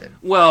season.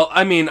 Well,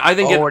 I mean, I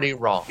think already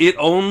wrong. It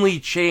only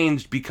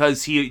changed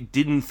because he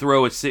didn't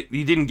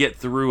get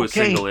through a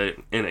single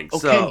inning. Okay.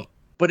 So.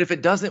 But if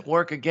it doesn't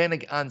work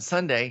again on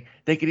Sunday,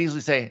 they could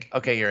easily say,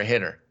 okay, you're a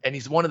hitter. And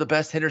he's one of the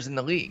best hitters in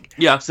the league.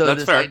 Yeah, so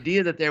that's this fair.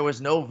 idea that there was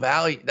no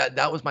value,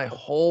 that was my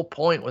whole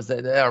point, was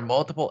that there are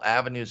multiple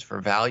avenues for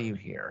value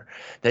here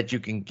that you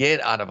can get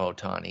out of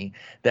Ohtani,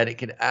 that it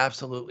could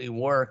absolutely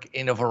work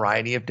in a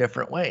variety of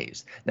different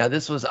ways. Now,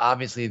 this was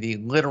obviously the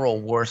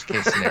literal worst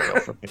case scenario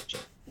for pitching.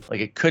 Like,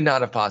 it could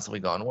not have possibly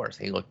gone worse.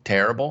 He looked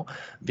terrible.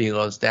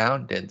 Velo's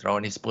down, didn't throw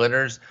any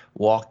splitters,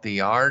 walked the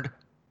yard.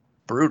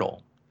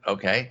 Brutal.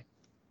 Okay.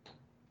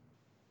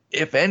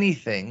 If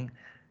anything,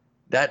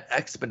 that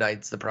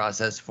expedites the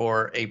process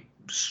for a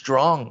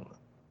strong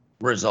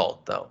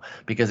result, though.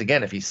 Because,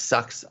 again, if he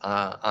sucks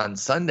on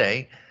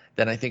Sunday,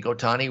 then I think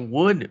Ohtani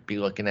would be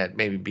looking at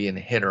maybe being a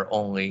hitter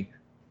only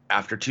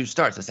after 2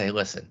 starts. I say,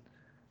 listen,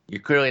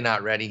 you're clearly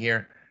not ready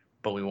here,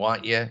 but we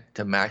want you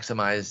to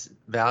maximize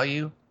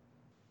value.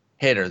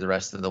 Hitter the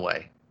rest of the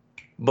way.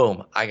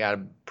 Boom, I got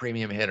a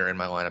premium hitter in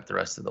my lineup the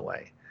rest of the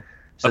way.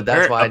 So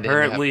that's why I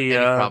didn't have any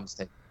problems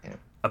taking.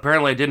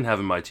 Apparently, I didn't have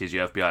him in my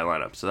TGFBI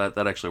lineup, so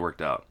that actually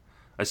worked out.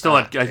 I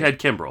had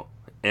Kimbrel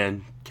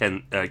and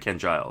Ken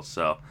Giles,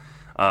 so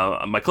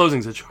my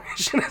closing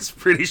situation is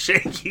pretty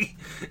shaky.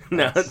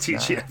 No,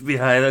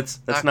 TGFBI,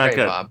 that's not great,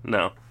 good. Bob.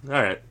 No, all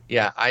right.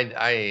 Yeah,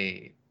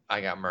 I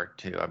got murked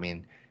too. I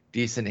mean,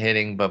 decent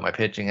hitting, but my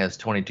pitching has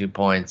 22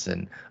 points,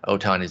 and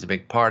Ohtani's a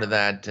big part of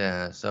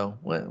that. So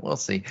we'll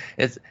see.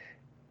 It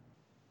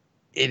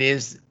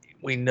is.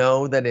 We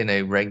know that in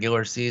a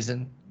regular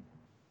season,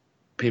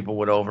 people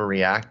would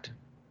overreact.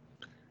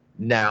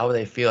 Now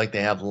they feel like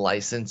they have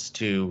license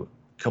to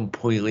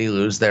completely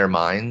lose their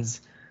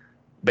minds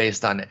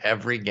based on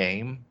every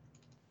game,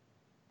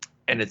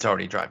 and it's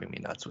already driving me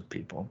nuts with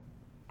people.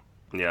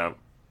 Yeah.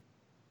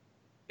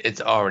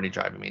 It's already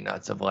driving me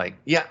nuts of like,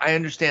 yeah, I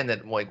understand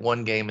that like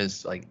one game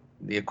is like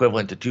the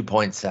equivalent to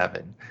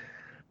 2.7,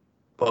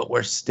 but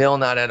we're still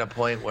not at a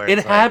point where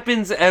it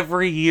happens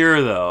every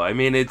year, though. I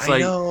mean, it's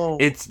like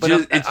I'm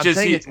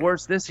saying it's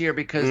worse this year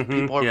because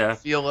people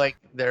feel like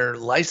they're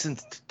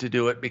licensed to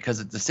do it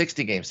because it's a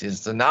 60-game season.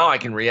 So now I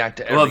can react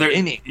to every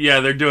inning. Yeah,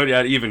 they're doing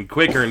it even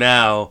quicker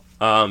now.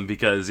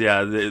 Because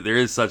there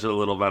is such a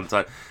little amount of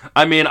time.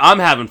 I mean, I'm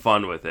having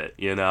fun with it,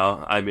 you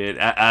know. I mean,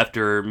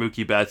 after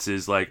Mookie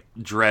Betts' like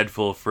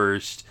dreadful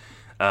first,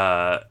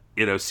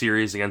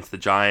 series against the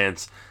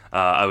Giants,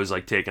 I was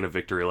like taking a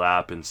victory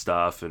lap and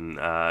stuff, and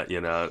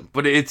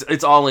but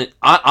it's all in.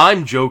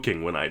 I'm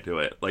joking when I do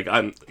it. Like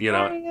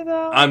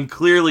I'm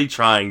clearly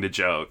trying to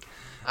joke.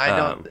 I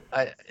don't.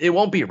 It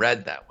won't be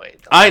read that way,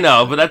 though. I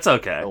know, but that's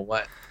okay. So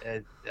what?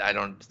 I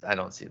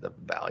don't see the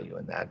value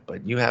in that.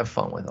 But you have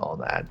fun with all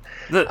that.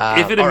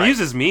 If it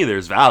amuses me,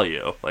 there's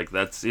value. Like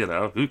that's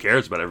who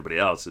cares about everybody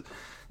else?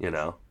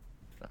 I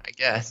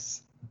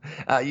guess.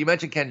 You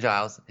mentioned Ken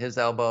Giles. His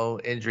elbow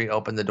injury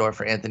opened the door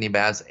for Anthony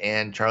Bass,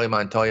 and Charlie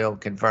Montoyo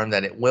confirmed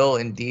that it will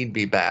indeed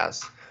be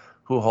Bass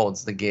who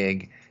holds the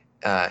gig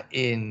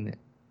in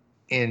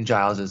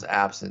Giles's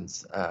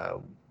absence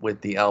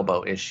with the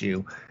elbow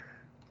issue.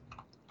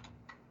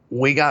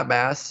 We got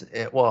Bass.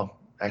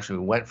 Actually,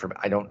 we went for.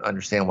 I don't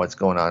understand what's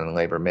going on in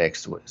labor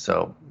mixed,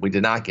 so we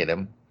did not get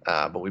him.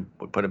 But we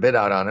put a bid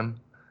out on him,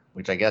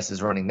 which I guess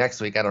is running next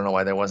week. I don't know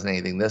why there wasn't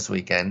anything this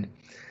weekend.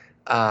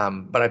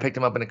 But I picked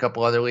him up in a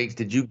couple other leagues.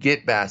 Did you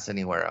get Bass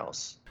anywhere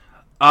else?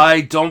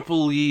 I don't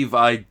believe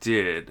I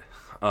did.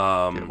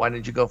 Why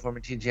did you go for him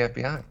in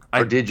TGFBI?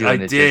 Or did you? I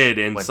did,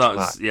 and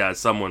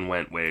someone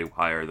went way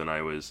higher than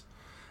I was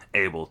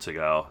able to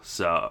go.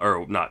 So,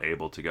 or not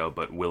able to go,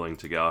 but willing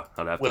to go.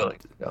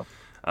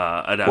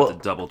 I'd have to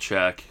double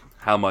check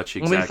how much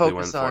exactly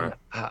went for.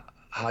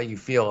 How you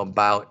feel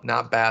about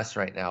not Bass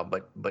right now,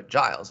 but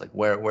Giles? Like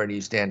where do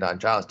you stand on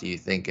Giles? Do you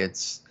think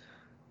it's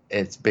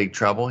big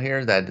trouble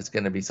here, that it's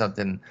going to be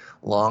something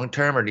long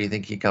term, or do you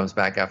think he comes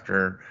back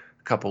after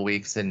a couple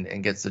weeks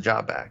and gets the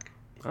job back?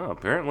 Oh,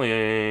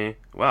 apparently,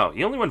 wow,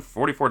 he only won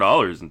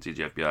 $44 in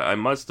TGFBI. I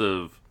must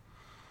have.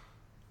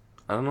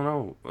 I don't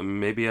know.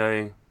 Maybe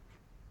I'd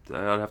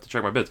have to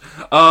check my bids.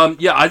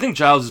 I think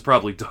Giles is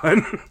probably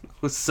done.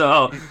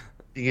 So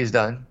he's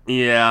done.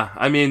 Yeah,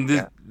 I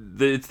mean,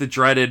 it's the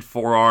dreaded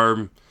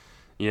forearm,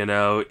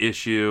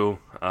 issue,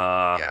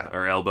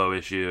 or elbow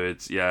issue.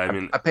 It's I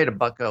mean, I paid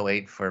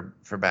 $1.08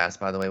 for Bass,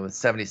 by the way, with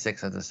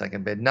 76 as the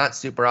second bid. Not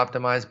super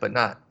optimized, but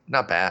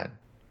not bad.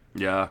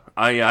 Yeah,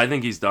 I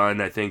think he's done.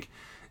 I think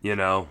we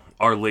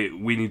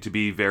need to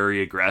be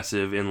very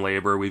aggressive in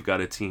labor. We've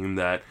got a team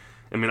that.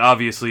 I mean,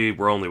 obviously,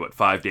 we're only,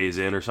 5 days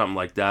in or something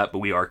like that, but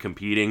we are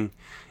competing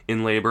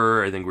in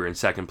labor. I think we're in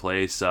second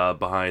place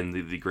behind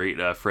the great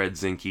Fred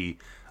Zinke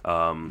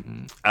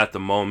at the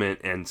moment,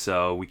 and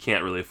so we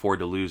can't really afford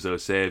to lose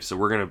those saves. So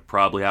we're going to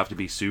probably have to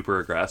be super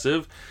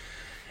aggressive.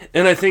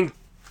 And I think,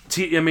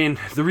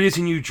 the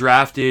reason you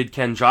drafted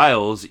Ken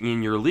Giles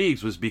in your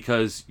leagues was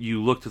because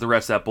you looked at the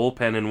rest of that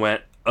bullpen and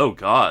went, oh,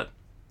 God,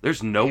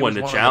 there's no one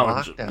to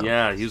challenge.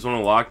 Yeah, he was one of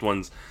the locked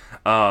ones.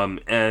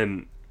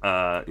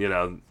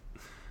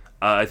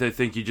 I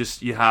think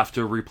you have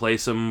to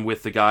replace him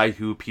with the guy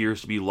who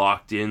appears to be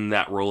locked in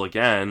that role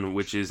again,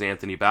 which is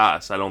Anthony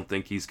Bass. I don't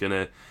think he's going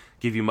to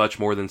give you much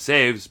more than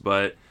saves,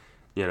 but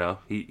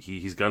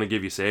he's going to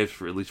give you saves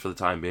for at least for the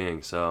time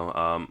being.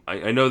 So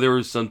I know there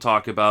was some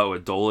talk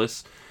about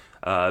Adolis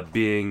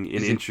being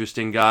an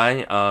interesting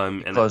guy.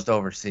 And closed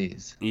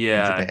overseas.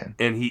 Yeah, in Japan.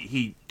 And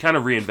he kind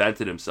of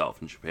reinvented himself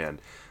in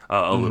Japan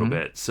a little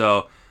bit.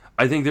 So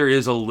I think there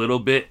is a little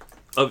bit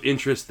of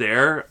interest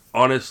there.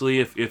 Honestly,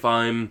 if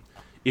I'm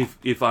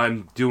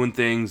doing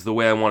things the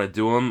way I want to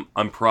do them,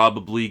 I'm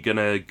probably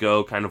gonna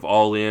go kind of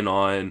all in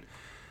on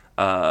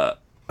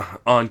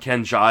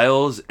Ken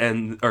Giles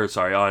on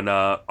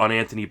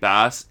Anthony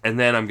Bass, and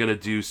then I'm gonna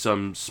do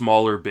some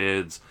smaller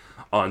bids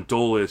on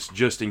Dolis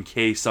just in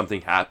case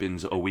something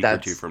happens a week or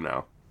two from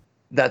now.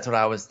 That's what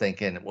I was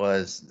thinking.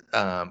 Was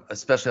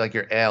especially like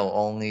your AL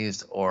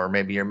onlys or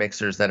maybe your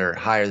mixers that are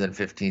higher than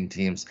 15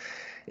 teams.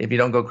 If you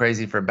don't go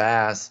crazy for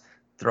Bass,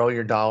 throw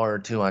your $1 or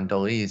 $2 on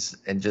Dolis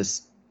and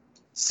just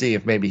see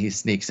if maybe he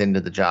sneaks into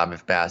the job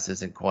if Bass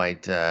isn't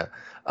quite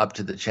up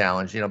to the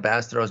challenge.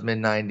 Bass throws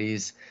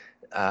mid-90s.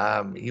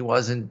 He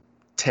wasn't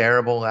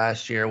terrible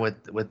last year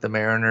with the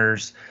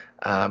Mariners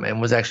and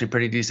was actually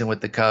pretty decent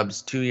with the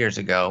Cubs 2 years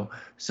ago.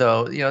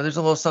 So, there's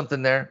a little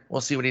something there.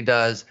 We'll see what he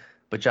does.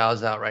 But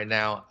Giles out right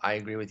now. I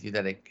agree with you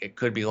that it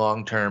could be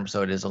long-term,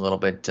 so it is a little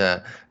bit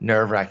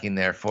nerve-wracking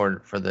there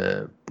for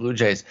the Blue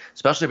Jays,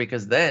 especially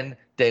because then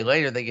day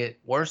later they get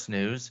worse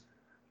news.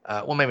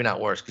 Well, maybe not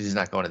worse because he's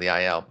not going to the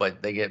IL,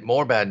 but they get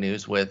more bad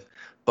news with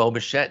Bo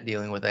Bichette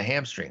dealing with a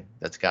hamstring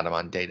that's got him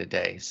on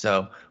day-to-day.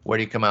 So where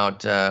do you come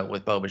out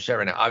with Bo Bichette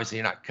right now? Obviously,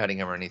 you're not cutting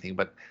him or anything,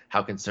 but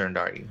how concerned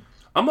are you?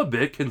 I'm a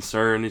bit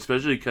concerned,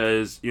 especially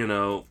because,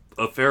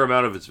 a fair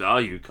amount of his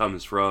value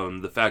comes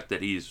from the fact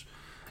that he's,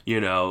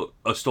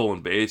 a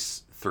stolen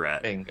base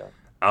threat. Bingo.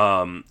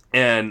 And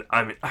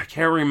I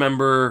can't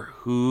remember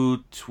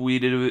who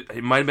tweeted it.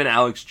 It might have been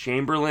Alex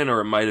Chamberlain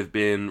or it might have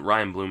been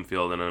Ryan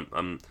Bloomfield,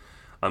 and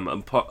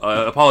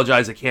I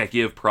apologize, I can't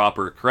give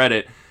proper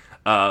credit.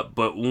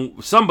 But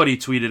somebody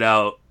tweeted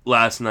out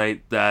last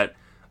night that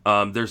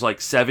there's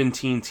like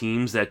 17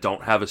 teams that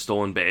don't have a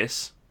stolen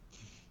base.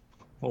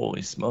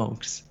 Holy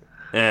smokes.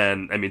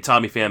 And I mean,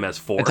 Tommy Pham has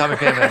 4. And Tommy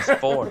Pham has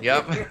 4.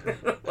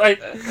 Yep.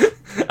 Like,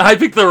 I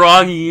picked the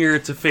wrong year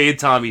to fade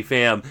Tommy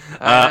Pham.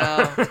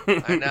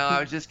 I know. I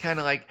was just kind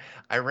of like,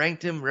 I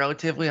ranked him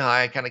relatively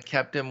high. I kind of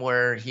kept him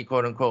where he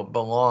quote unquote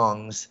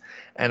belongs,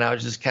 and I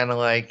was just kind of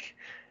like,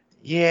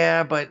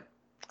 yeah, but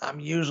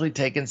I'm usually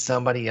taking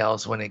somebody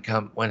else when he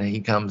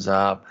comes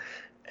up,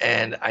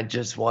 and I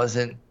just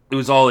wasn't. It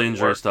was all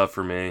injury stuff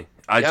for me.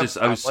 I was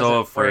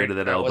so afraid of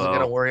that elbow. I wasn't going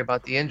to elbow. worry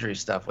about the injury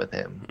stuff with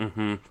him.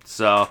 Mm-hmm.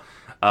 So,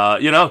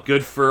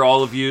 good for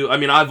all of you. I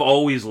mean, I've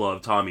always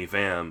loved Tommy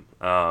Pham,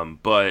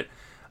 but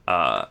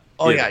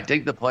I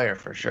dig the player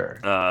for sure.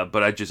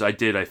 But I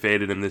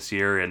faded him this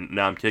year, and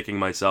now I'm kicking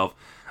myself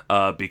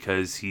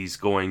because he's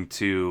going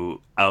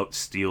to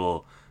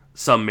outsteal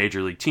some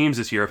major league teams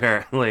this year,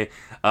 apparently.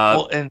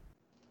 And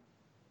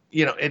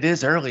it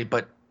is early,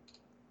 but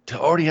to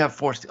already have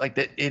 4 like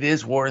that, it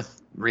is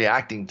worth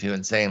reacting to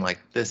and saying like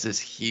this is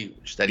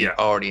huge that he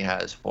already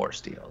has 4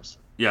 steals.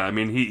 Yeah, I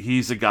mean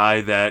he's a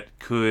guy that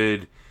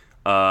could,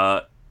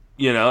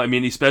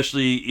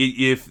 especially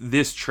if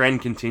this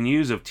trend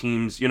continues of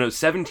teams,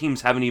 7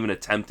 teams haven't even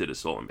attempted a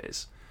stolen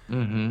base.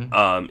 Mm-hmm.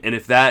 And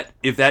if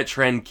that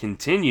trend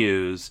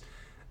continues,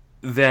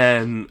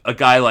 then a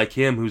guy like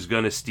him who's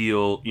going to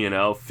steal,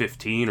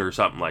 15 or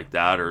something like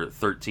that or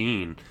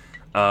 13.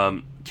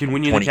 Can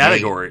win you the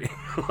category.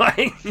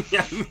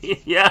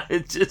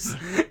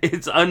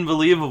 It's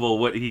unbelievable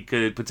what he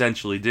could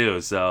potentially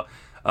do. So,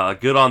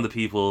 good on the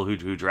people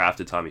who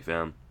drafted Tommy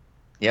Pham.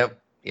 Yep.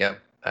 Like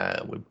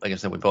I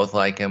said, we both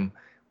like him.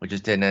 We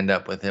just didn't end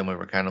up with him. We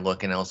were kind of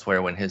looking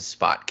elsewhere when his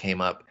spot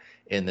came up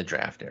in the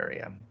draft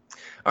area.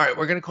 All right,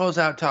 we're going to close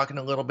out talking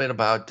a little bit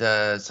about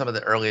some of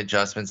the early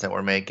adjustments that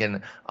we're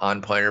making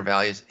on player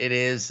values. It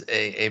is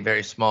a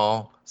very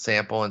small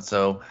sample, and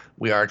so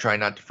we are trying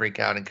not to freak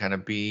out and kind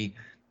of be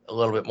a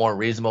little bit more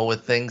reasonable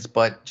with things.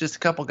 But just a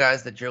couple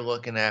guys that you're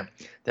looking at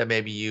that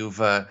maybe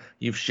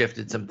you've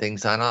shifted some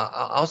things on.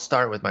 I'll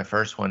start with my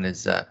first one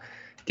is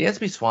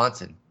Dansby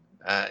Swanson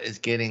is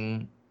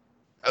getting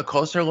a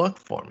closer look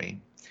for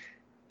me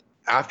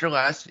after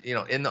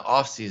in the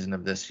off season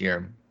of this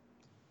year.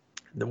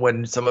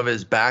 When some of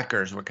his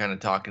backers were kind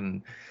of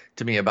talking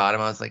to me about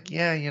him, I was like,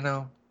 yeah,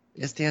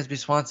 it's Dansby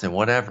Swanson,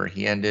 whatever.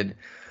 He ended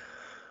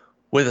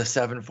with a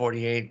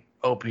 748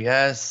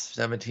 OPS,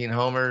 17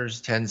 homers,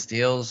 10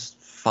 steals,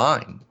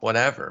 fine,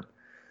 whatever.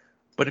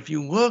 But if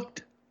you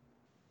looked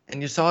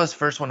and you saw his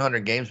first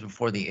 100 games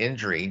before the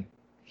injury,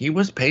 he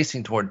was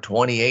pacing toward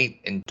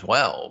 28 and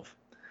 12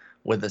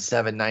 with a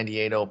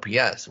 798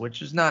 OPS,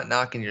 which is not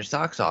knocking your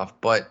socks off,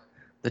 but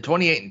the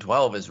 28 and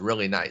 12 is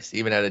really nice,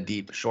 even at a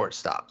deep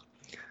shortstop.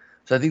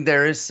 So I think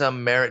there is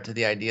some merit to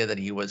the idea that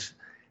he was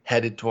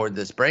headed toward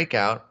this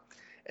breakout.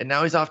 And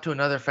now he's off to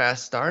another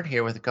fast start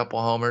here with a couple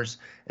homers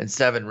and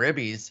 7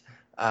 ribbies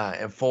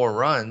and 4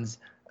 runs.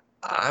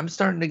 I'm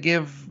starting to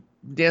give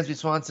Dansby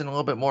Swanson a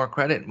little bit more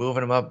credit,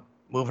 moving him up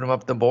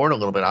the board a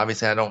little bit.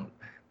 Obviously, I don't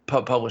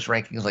publish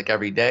rankings like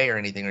every day or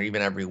anything or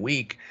even every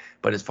week.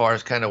 But as far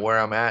as kind of where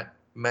I'm at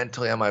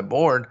mentally on my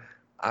board,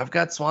 I've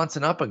got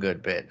Swanson up a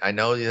good bit. I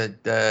know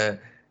that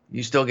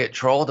you still get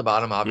trolled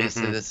about him.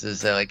 Obviously, This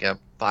is like a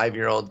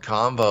 5-year-old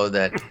combo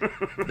that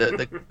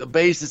the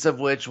basis of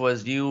which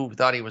was you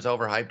thought he was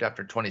overhyped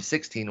after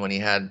 2016 when he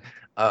had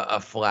a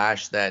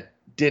flash that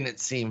didn't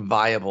seem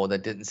viable,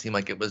 that didn't seem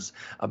like it was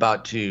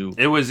about to.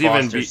 It was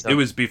it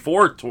was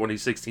before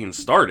 2016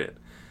 started.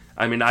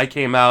 I mean, I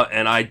came out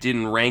and I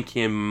didn't rank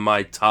him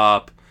my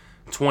top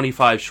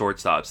 25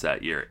 shortstops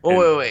that year.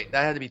 Wait.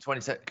 That had to be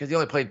 27 because he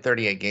only played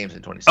 38 games in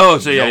 2016. Oh,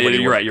 so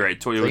you're right.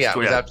 It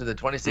was after the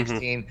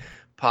 2016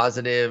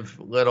 positive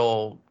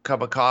little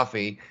cup of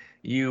coffee.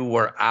 You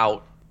were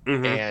out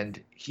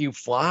and you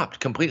flopped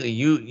completely.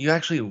 You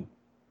actually,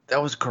 that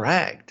was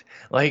correct.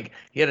 Like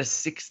he had a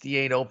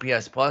 68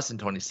 OPS plus in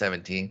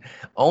 2017,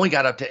 only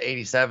got up to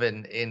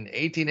 87 in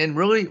 18, and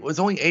really was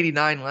only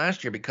 89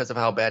 last year because of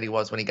how bad he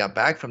was when he got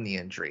back from the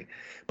injury.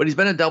 But he's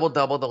been a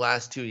double-double the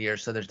last 2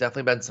 years, so there's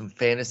definitely been some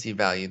fantasy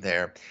value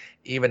there,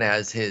 even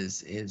as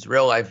his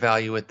real-life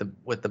value with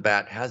the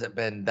bat hasn't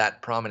been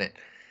that prominent.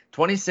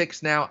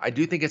 26 now, I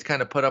do think it's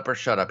kind of put up or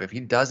shut up. If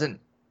he doesn't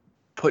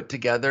put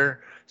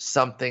together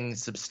something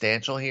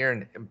substantial here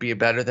and be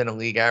better than a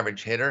league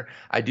average hitter,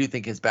 I do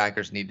think his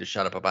backers need to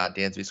shut up about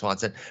Dansby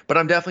Swanson. But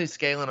I'm definitely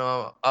scaling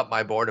up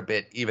my board a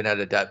bit, even at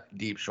a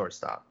deep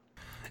shortstop.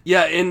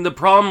 Yeah, and the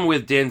problem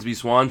with Dansby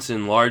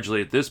Swanson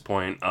largely at this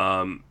point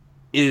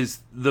is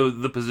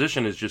the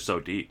position is just so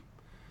deep.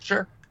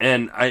 Sure.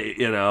 And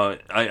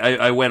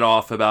I went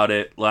off about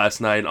it last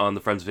night on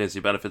the Friends of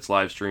Fantasy Benefits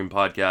live stream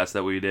podcast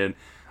that we did.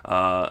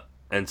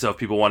 And so if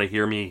people want to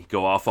hear me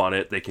go off on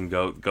it, they can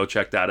go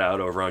check that out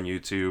over on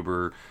YouTube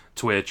or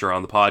Twitch or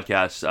on the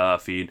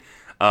podcast feed.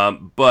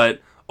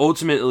 But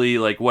ultimately,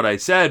 like what I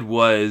said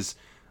was,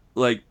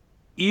 like,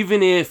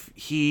 even if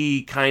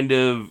he kind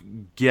of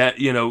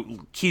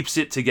keeps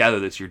it together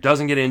this year,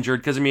 doesn't get injured,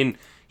 because, I mean,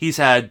 he's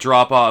had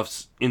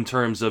drop-offs in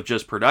terms of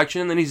just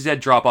production, and then he's had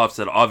drop-offs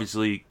that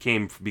obviously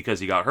came because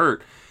he got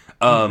hurt.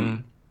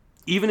 Even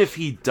even if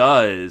he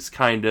does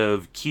kind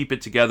of keep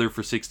it together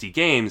for 60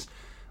 games,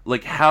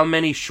 like how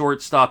many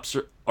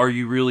shortstops are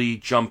you really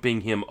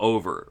jumping him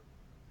over?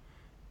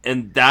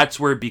 And that's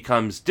where it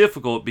becomes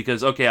difficult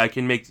because okay,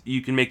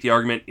 you can make the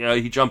argument,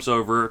 he jumps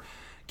over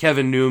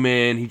Kevin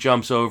Newman, he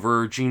jumps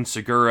over Gene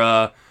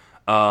Segura,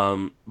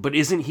 but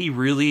isn't he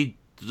really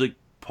like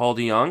Paul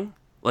DeJong?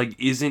 Like,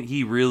 isn't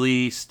he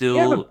really still?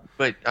 Yeah,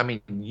 but I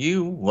mean,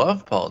 you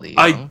love Paul DeJong.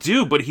 I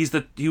do, but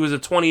he was a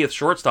 20th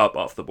shortstop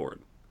off the board.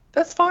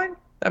 That's fine.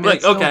 I mean, like,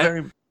 it's still okay,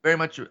 very, very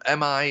much.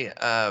 Am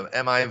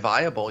I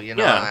viable? You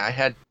know,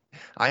 yeah.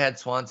 I had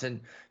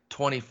Swanson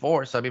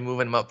 24, so I'd be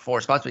moving him up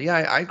 4 spots. But yeah,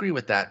 I agree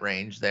with that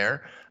range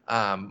there,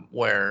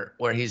 where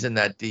he's in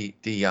that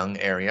DeJong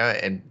area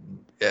and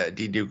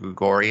Didi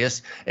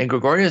Gregorius. And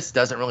Gregorius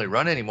doesn't really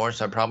run anymore,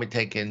 so I'm probably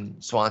taking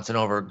Swanson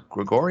over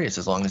Gregorius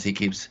as long as he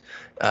keeps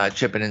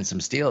chipping in some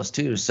steals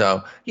too.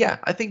 So yeah,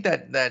 I think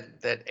that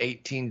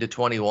 18 to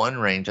 21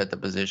 range at the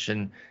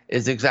position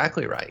is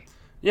exactly right.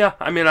 Yeah,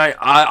 I mean,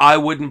 I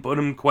wouldn't put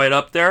him quite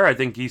up there. I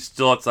think he's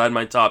still outside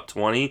my top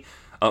 20,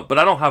 but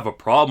I don't have a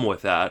problem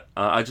with that.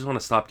 I just want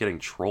to stop getting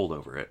trolled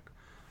over it.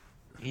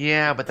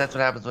 Yeah, but that's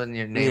what happens when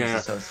your name's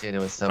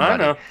associated with somebody. I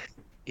know.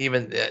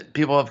 Even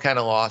people have kind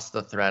of lost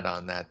the thread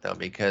on that though,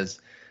 because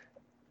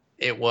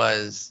it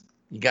was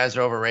you guys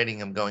are overrating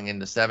him going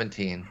into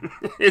 17.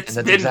 It's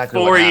been exactly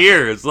 4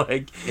 years.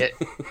 Like he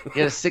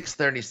had a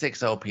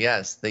 636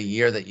 OPS the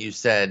year that you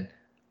said,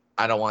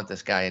 I don't want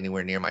this guy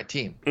anywhere near my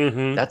team.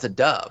 Mm-hmm. That's a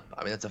dub.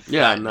 I mean, that's a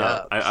fat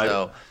dub.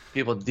 So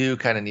people do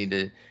kind of need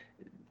to.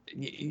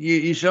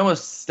 You should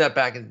almost step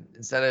back and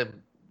instead of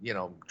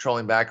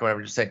trolling back or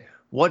whatever, just say,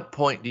 what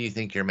point do you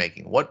think you're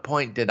making? What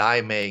point did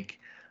I make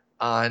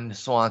on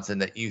Swanson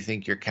that you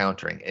think you're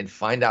countering, and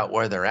find out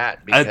where they're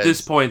at? Because at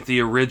this point, the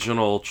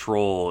original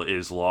troll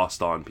is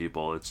lost on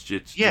people. It's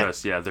just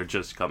they're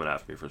just coming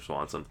after me for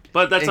Swanson.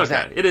 But that's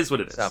okay. It is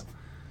what it is. So, all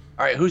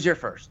right, who's your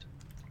first?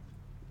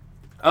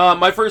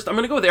 My first, I'm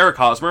going to go with Eric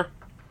Hosmer.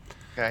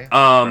 Okay.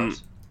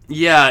 Gross.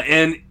 Yeah,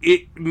 and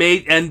it may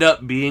end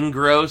up being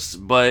gross,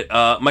 but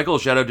Michael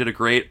Ojetto did a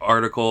great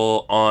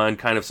article on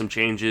kind of some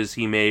changes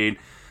he made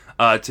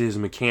to his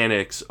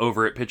mechanics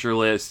over at Pitcher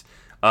List.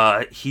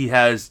 He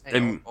has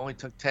only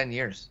took 10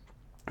 years.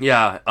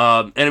 Yeah,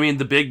 and I mean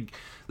the big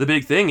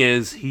thing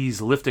is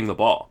he's lifting the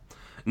ball.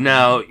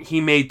 Now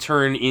he may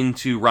turn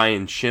into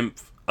Ryan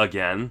Schimpf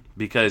again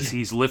because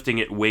he's lifting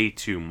it way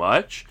too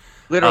much.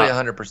 Literally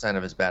 100%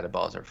 of his batted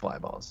balls are fly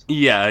balls.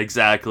 Yeah,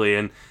 exactly.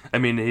 And I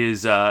mean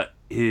his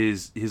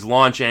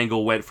launch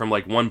angle went from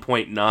like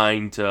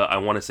 1.9 to I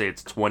want to say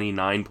it's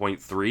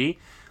 29.3.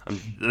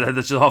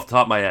 That's just off the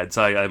top of my head,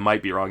 so I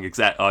might be wrong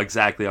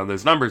exactly on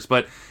those numbers,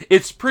 but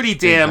it's pretty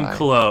damn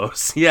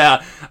close.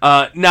 Yeah.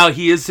 Now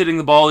he is hitting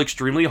the ball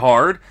extremely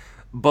hard,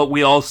 but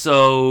we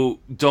also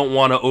don't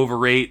want to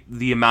overrate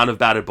the amount of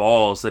batted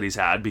balls that he's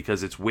had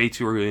because it's way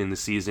too early in the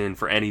season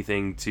for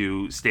anything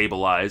to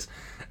stabilize.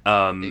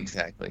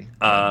 Exactly.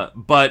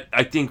 But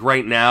I think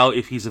right now,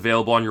 if he's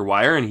available on your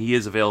wire, and he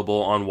is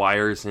available on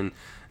wires in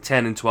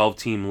 10 and 12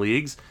 team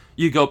leagues,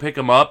 you go pick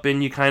him up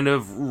and you kind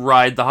of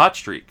ride the hot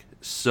streak.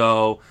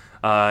 So,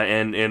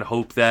 and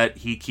hope that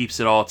he keeps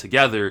it all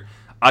together.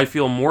 I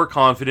feel more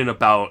confident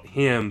about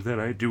him than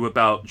I do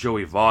about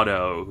Joey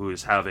Votto, who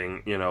is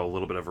having, a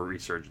little bit of a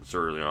resurgence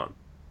early on.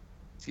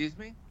 Excuse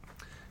me?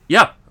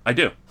 Yeah, I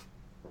do.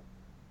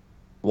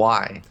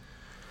 Why?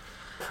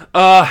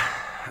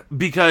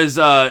 Because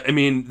I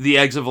mean, the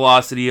exit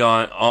velocity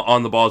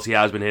on the balls he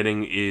has been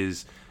hitting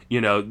is,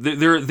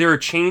 there are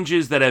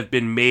changes that have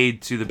been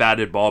made to the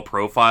batted ball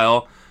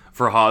profile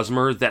for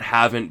Hosmer that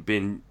haven't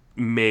been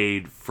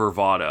made for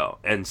Votto,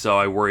 and so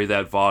I worry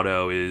that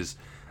Votto's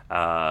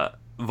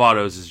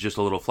is just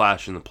a little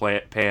flash in the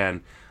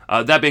pan.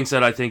 That being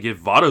said, I think if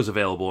Votto's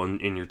available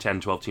in your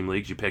 10-12 team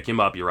leagues, you pick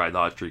him up, you ride the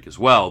hot streak as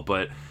well.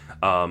 But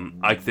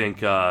I think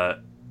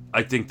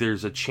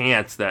there's a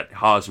chance that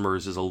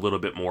Hosmer's is a little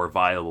bit more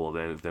viable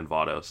than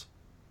Votto's.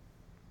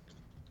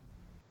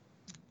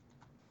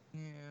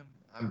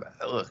 Yeah,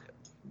 look,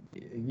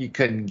 you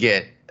couldn't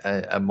get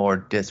a more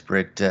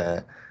disparate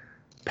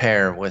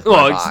pair with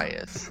my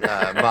bias.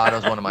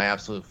 Votto's one of my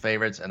absolute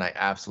favorites, and I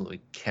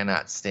absolutely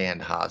cannot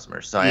stand Hosmer.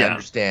 So I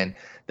understand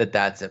that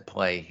that's at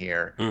play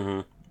here.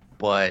 Mm-hmm.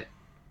 But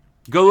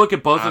go look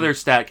at both of their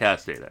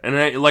StatCast data, and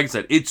like I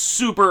said, it's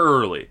super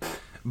early.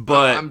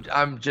 But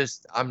I'm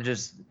just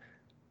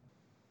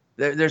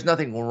there's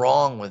nothing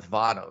wrong with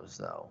Votto's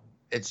though.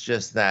 It's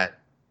just that.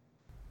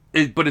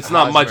 But it's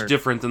not much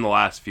different than the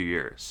last few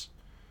years.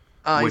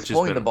 He's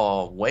pulling the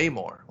ball way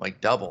more, like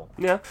double.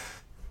 Yeah.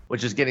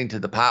 Which is getting to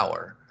the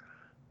power,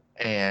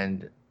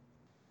 and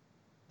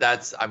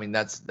that's what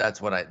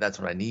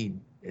I need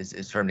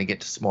is for him to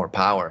get to some more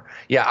power.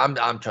 Yeah,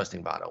 I'm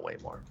trusting Votto way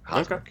more.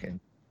 Hosmer can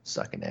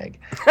suck an egg.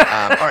 All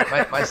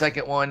right, my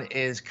second one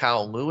is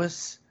Kyle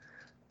Lewis,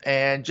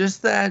 and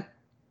just that,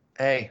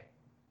 hey,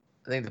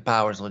 I think the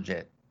power's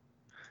legit,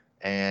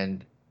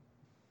 and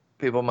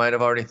people might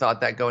have already thought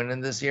that going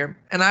into this year,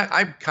 and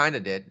I kind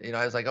of did.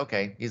 I was like,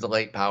 okay, he's a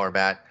late power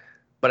bat,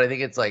 but I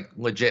think it's like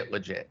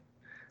legit.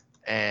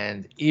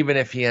 And even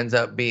if he ends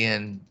up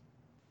being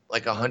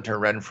like a Hunter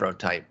Renfroe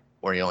type,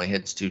 where he only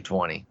hits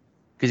 220,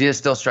 because he is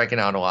still striking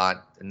out a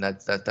lot, and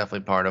that's definitely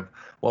part of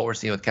what we're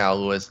seeing with Kyle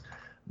Lewis.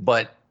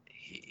 But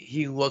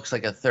he looks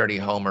like a 30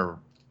 homer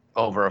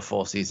over a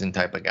full season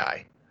type of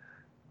guy.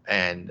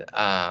 And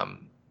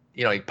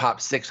he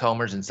popped 6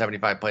 homers in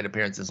 75 plate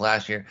appearances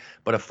last year,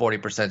 but a 40%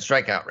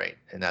 strikeout rate,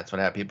 and that's what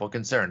had people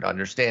concerned,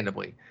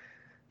 understandably.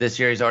 This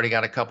year, he's already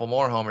got a couple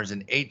more homers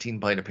in 18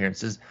 plate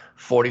appearances,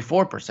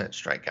 44%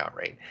 strikeout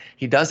rate.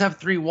 He does have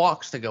 3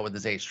 walks to go with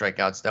his 8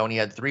 strikeouts, though, and he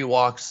had 3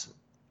 walks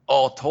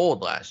all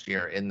told last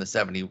year in the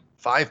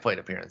 75 plate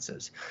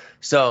appearances.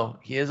 So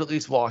he is at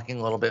least walking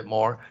a little bit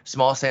more.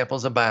 Small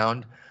samples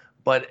abound.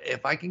 But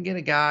if I can get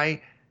a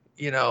guy,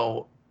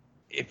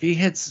 if he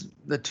hits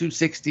the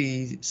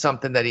 260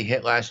 something that he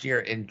hit last year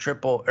in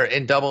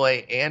double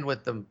A and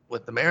with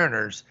the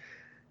Mariners,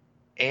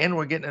 and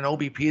we're getting an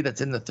OBP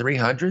that's in the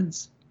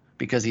 300s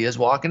because he is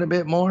walking a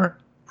bit more,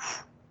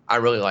 I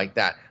really like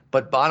that.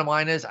 But bottom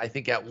line is, I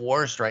think at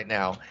worst right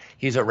now,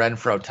 he's a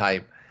Renfroe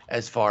type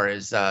as far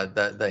as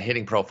the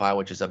hitting profile,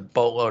 which is a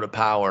boatload of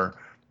power,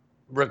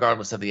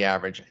 regardless of the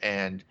average,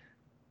 and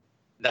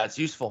that's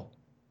useful.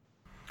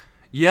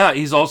 Yeah,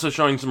 he's also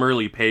showing some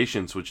early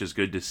patience, which is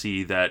good to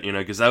see that,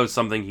 because that was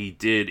something he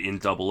did in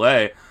Double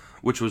A,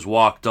 which was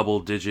walk at double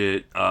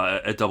digit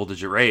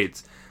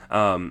rates.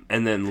 And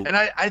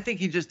I think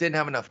he just didn't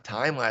have enough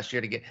time last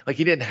year to get,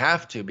 he didn't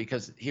have to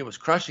because he was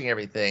crushing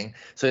everything.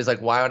 So he's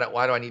like, why do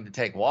I need to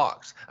take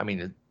walks? I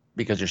mean,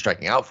 because you're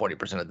striking out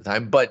 40% of the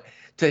time. But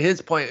to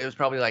his point, it was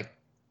probably like,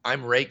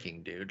 I'm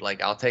raking, dude.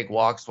 I'll take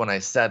walks when I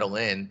settle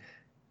in,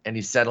 and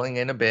he's settling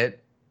in a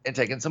bit and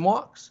taking some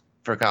walks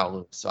for Kyle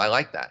Lewis. So I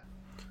like that.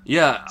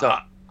 Yeah. So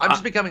I'm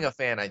just becoming a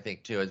fan, I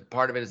think, too. As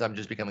part of it is I'm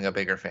just becoming a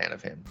bigger fan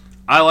of him.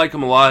 I like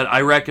him a lot.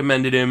 I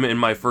recommended him in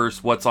my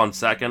first What's on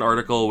Second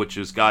article, which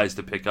is guys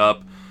to pick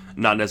up,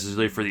 not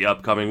necessarily for the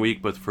upcoming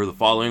week, but for the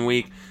following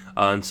week.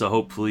 And so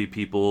hopefully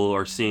people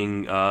are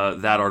seeing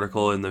that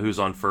article in the Who's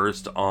on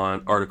First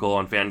article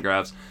on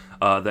Fangraphs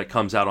that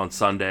comes out on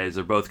Sundays.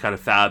 They're both kind of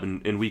fab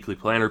and weekly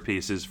planner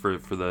pieces for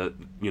the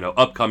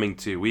upcoming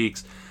 2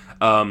 weeks.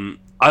 I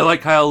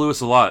like Kyle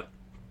Lewis a lot.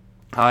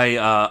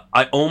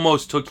 I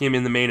almost took him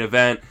in the main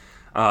event,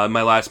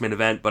 my last main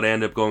event, but I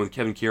ended up going with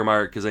Kevin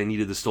Kiermaier because I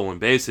needed the stolen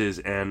bases,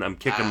 and I'm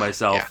kicking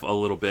myself a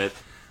little bit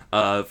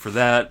for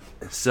that.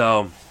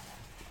 So,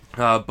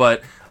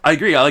 but I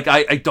agree.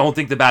 I don't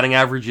think the batting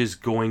average is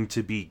going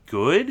to be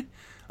good.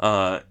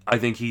 I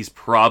think he's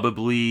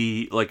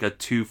probably like a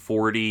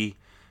 240,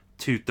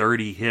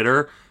 230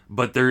 hitter.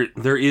 But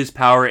there is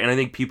power, and I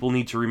think people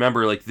need to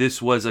remember,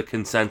 this was a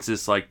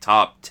consensus,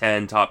 top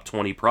 10, top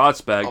 20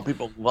 prospect. Oh,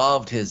 people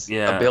loved his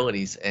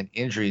abilities, and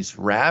injuries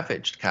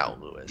ravaged Kyle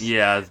Lewis.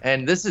 Yeah.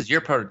 And this is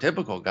your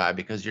prototypical guy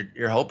because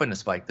you're hoping to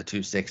spike the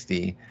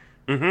 260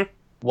 mm-hmm.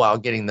 while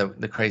getting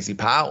the crazy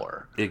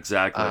power.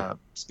 Exactly.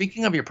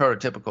 Speaking of your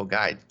prototypical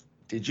guy,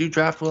 did you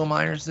draft Will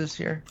Myers this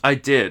year? I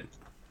did.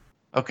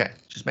 Okay,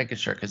 just making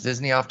sure, because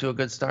isn't he off to a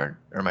good start,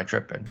 or am I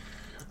tripping?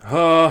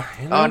 Oh,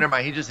 never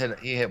mind.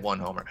 He hit 1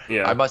 homer.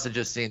 Yeah. I must have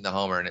just seen the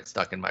homer and it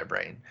stuck in my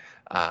brain.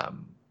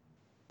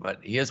 But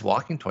he is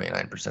walking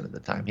 29% of the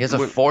time. He has a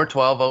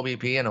 412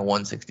 OBP and a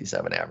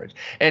 167 average.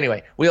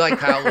 Anyway, we like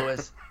Kyle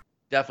Lewis.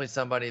 Definitely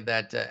somebody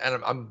that,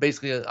 and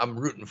I'm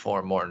rooting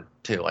for him more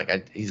too.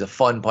 He's a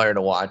fun player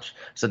to watch,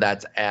 so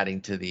that's adding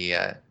to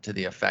the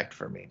effect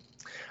for me.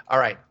 All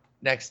right,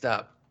 next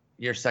up,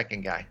 your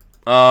second guy.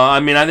 I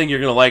think you're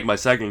going to like my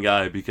second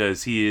guy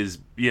because he has,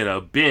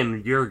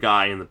 been your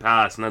guy in the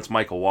past, and that's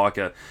Michael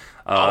Wacha.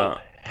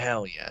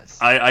 Hell yes.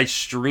 I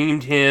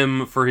streamed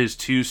him for his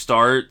 2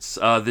 starts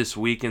this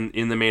week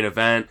in the main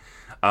event.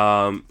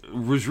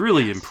 Was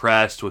really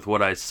impressed with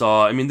what I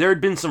saw. There had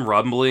been some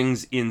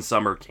rumblings in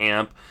summer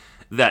camp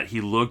that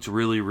he looked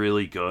really,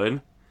 really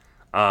good.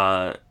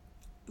 But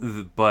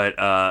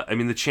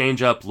the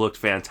changeup looked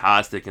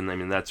fantastic,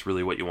 and that's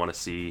really what you want to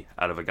see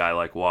out of a guy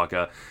like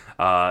Wacha.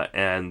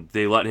 And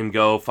they let him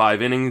go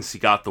 5 innings. He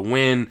got the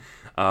win.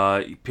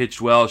 He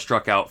pitched well,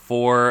 struck out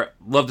 4.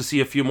 Love to see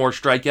a few more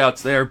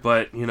strikeouts there,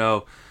 but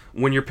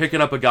when you're picking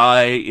up a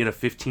guy in a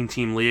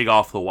 15-team league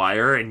off the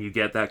wire and you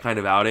get that kind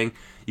of outing,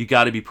 you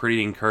got to be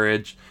pretty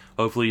encouraged.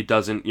 Hopefully he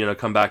doesn't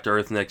come back to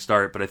earth next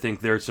start, but I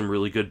think there's some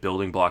really good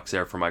building blocks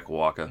there for Michael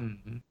Wacha.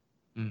 Mm-hmm.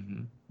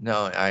 Mm-hmm.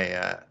 No,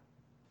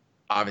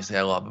 obviously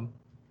I love him,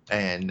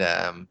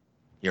 and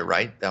you're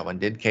right, that one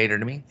did cater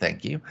to me.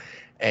 Thank you.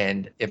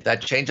 And if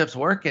that changeup's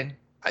working,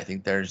 I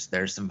think there's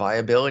some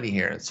viability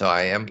here. So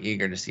I am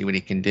eager to see what he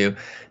can do.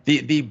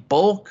 The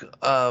bulk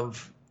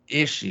of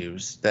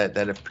issues that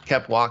have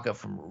kept Wacha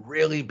from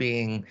really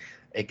being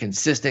a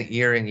consistent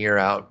year in, year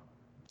out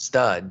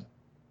stud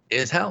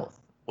is health,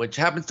 which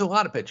happens to a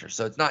lot of pitchers.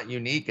 So it's not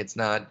unique. It's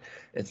not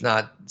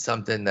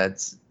something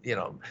that's,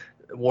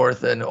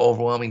 worth an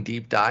overwhelming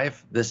deep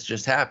dive. This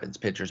just happens.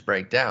 Pitchers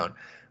break down.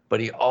 But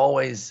he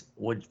always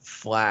would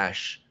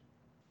flash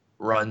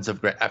runs of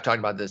great. I've talked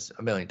about this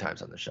a million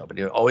times on the show, but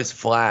he would always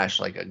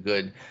flash a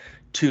good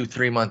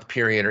 2-3 month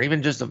period, or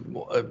even just a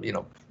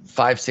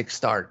 5-6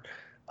 start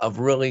of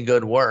really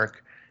good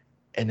work,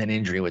 and then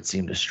injury would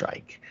seem to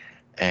strike.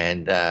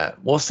 And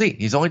we'll see.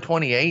 He's only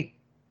 28.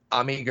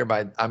 I'm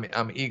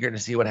eager to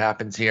see what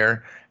happens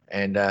here.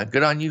 And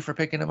good on you for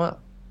picking him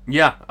up.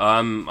 Yeah,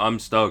 I'm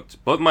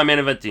stoked. Both my main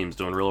event teams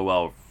doing really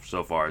well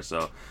so far.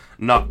 So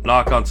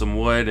knock on some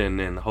wood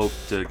and hope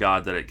to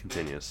God that it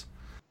continues.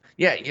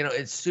 Yeah,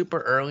 it's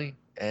super early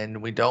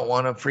and we don't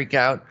want to freak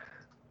out,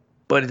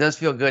 but it does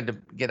feel good to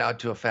get out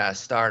to a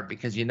fast start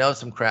because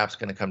some crap's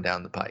going to come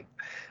down the pike.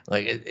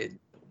 Like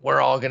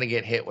we're all going to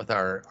get hit with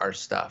our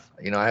stuff.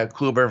 I have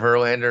Kluber,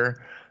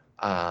 Verlander,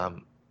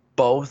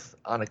 both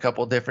on a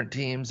couple different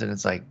teams, and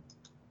it's like,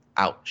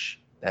 ouch,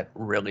 that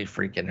really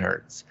freaking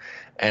hurts.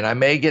 And I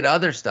may get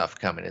other stuff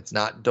coming. It's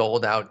not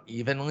doled out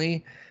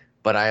evenly,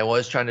 but I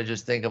was trying to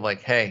just think of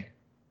like, hey,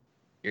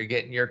 you're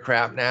getting your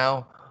crap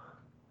now.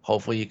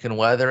 Hopefully you can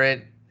weather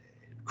it.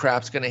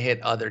 Crap's going to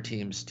hit other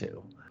teams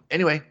too.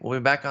 Anyway, we'll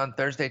be back on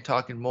Thursday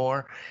talking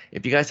more.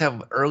 If you guys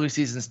have early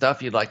season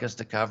stuff you'd like us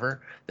to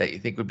cover that you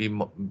think would be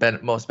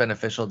most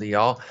beneficial to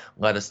y'all,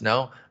 let us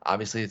know.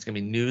 Obviously, it's going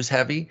to be news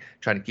heavy,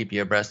 trying to keep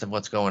you abreast of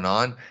what's going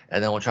on.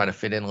 And then we'll try to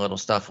fit in little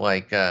stuff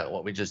like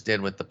what we just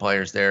did with the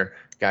players there,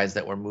 guys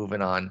that we're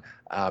moving on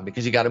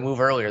because you got to move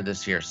earlier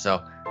this year.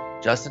 So,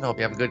 Justin, hope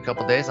you have a good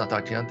couple days. I'll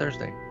talk to you on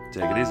Thursday.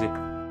 Take it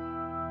easy.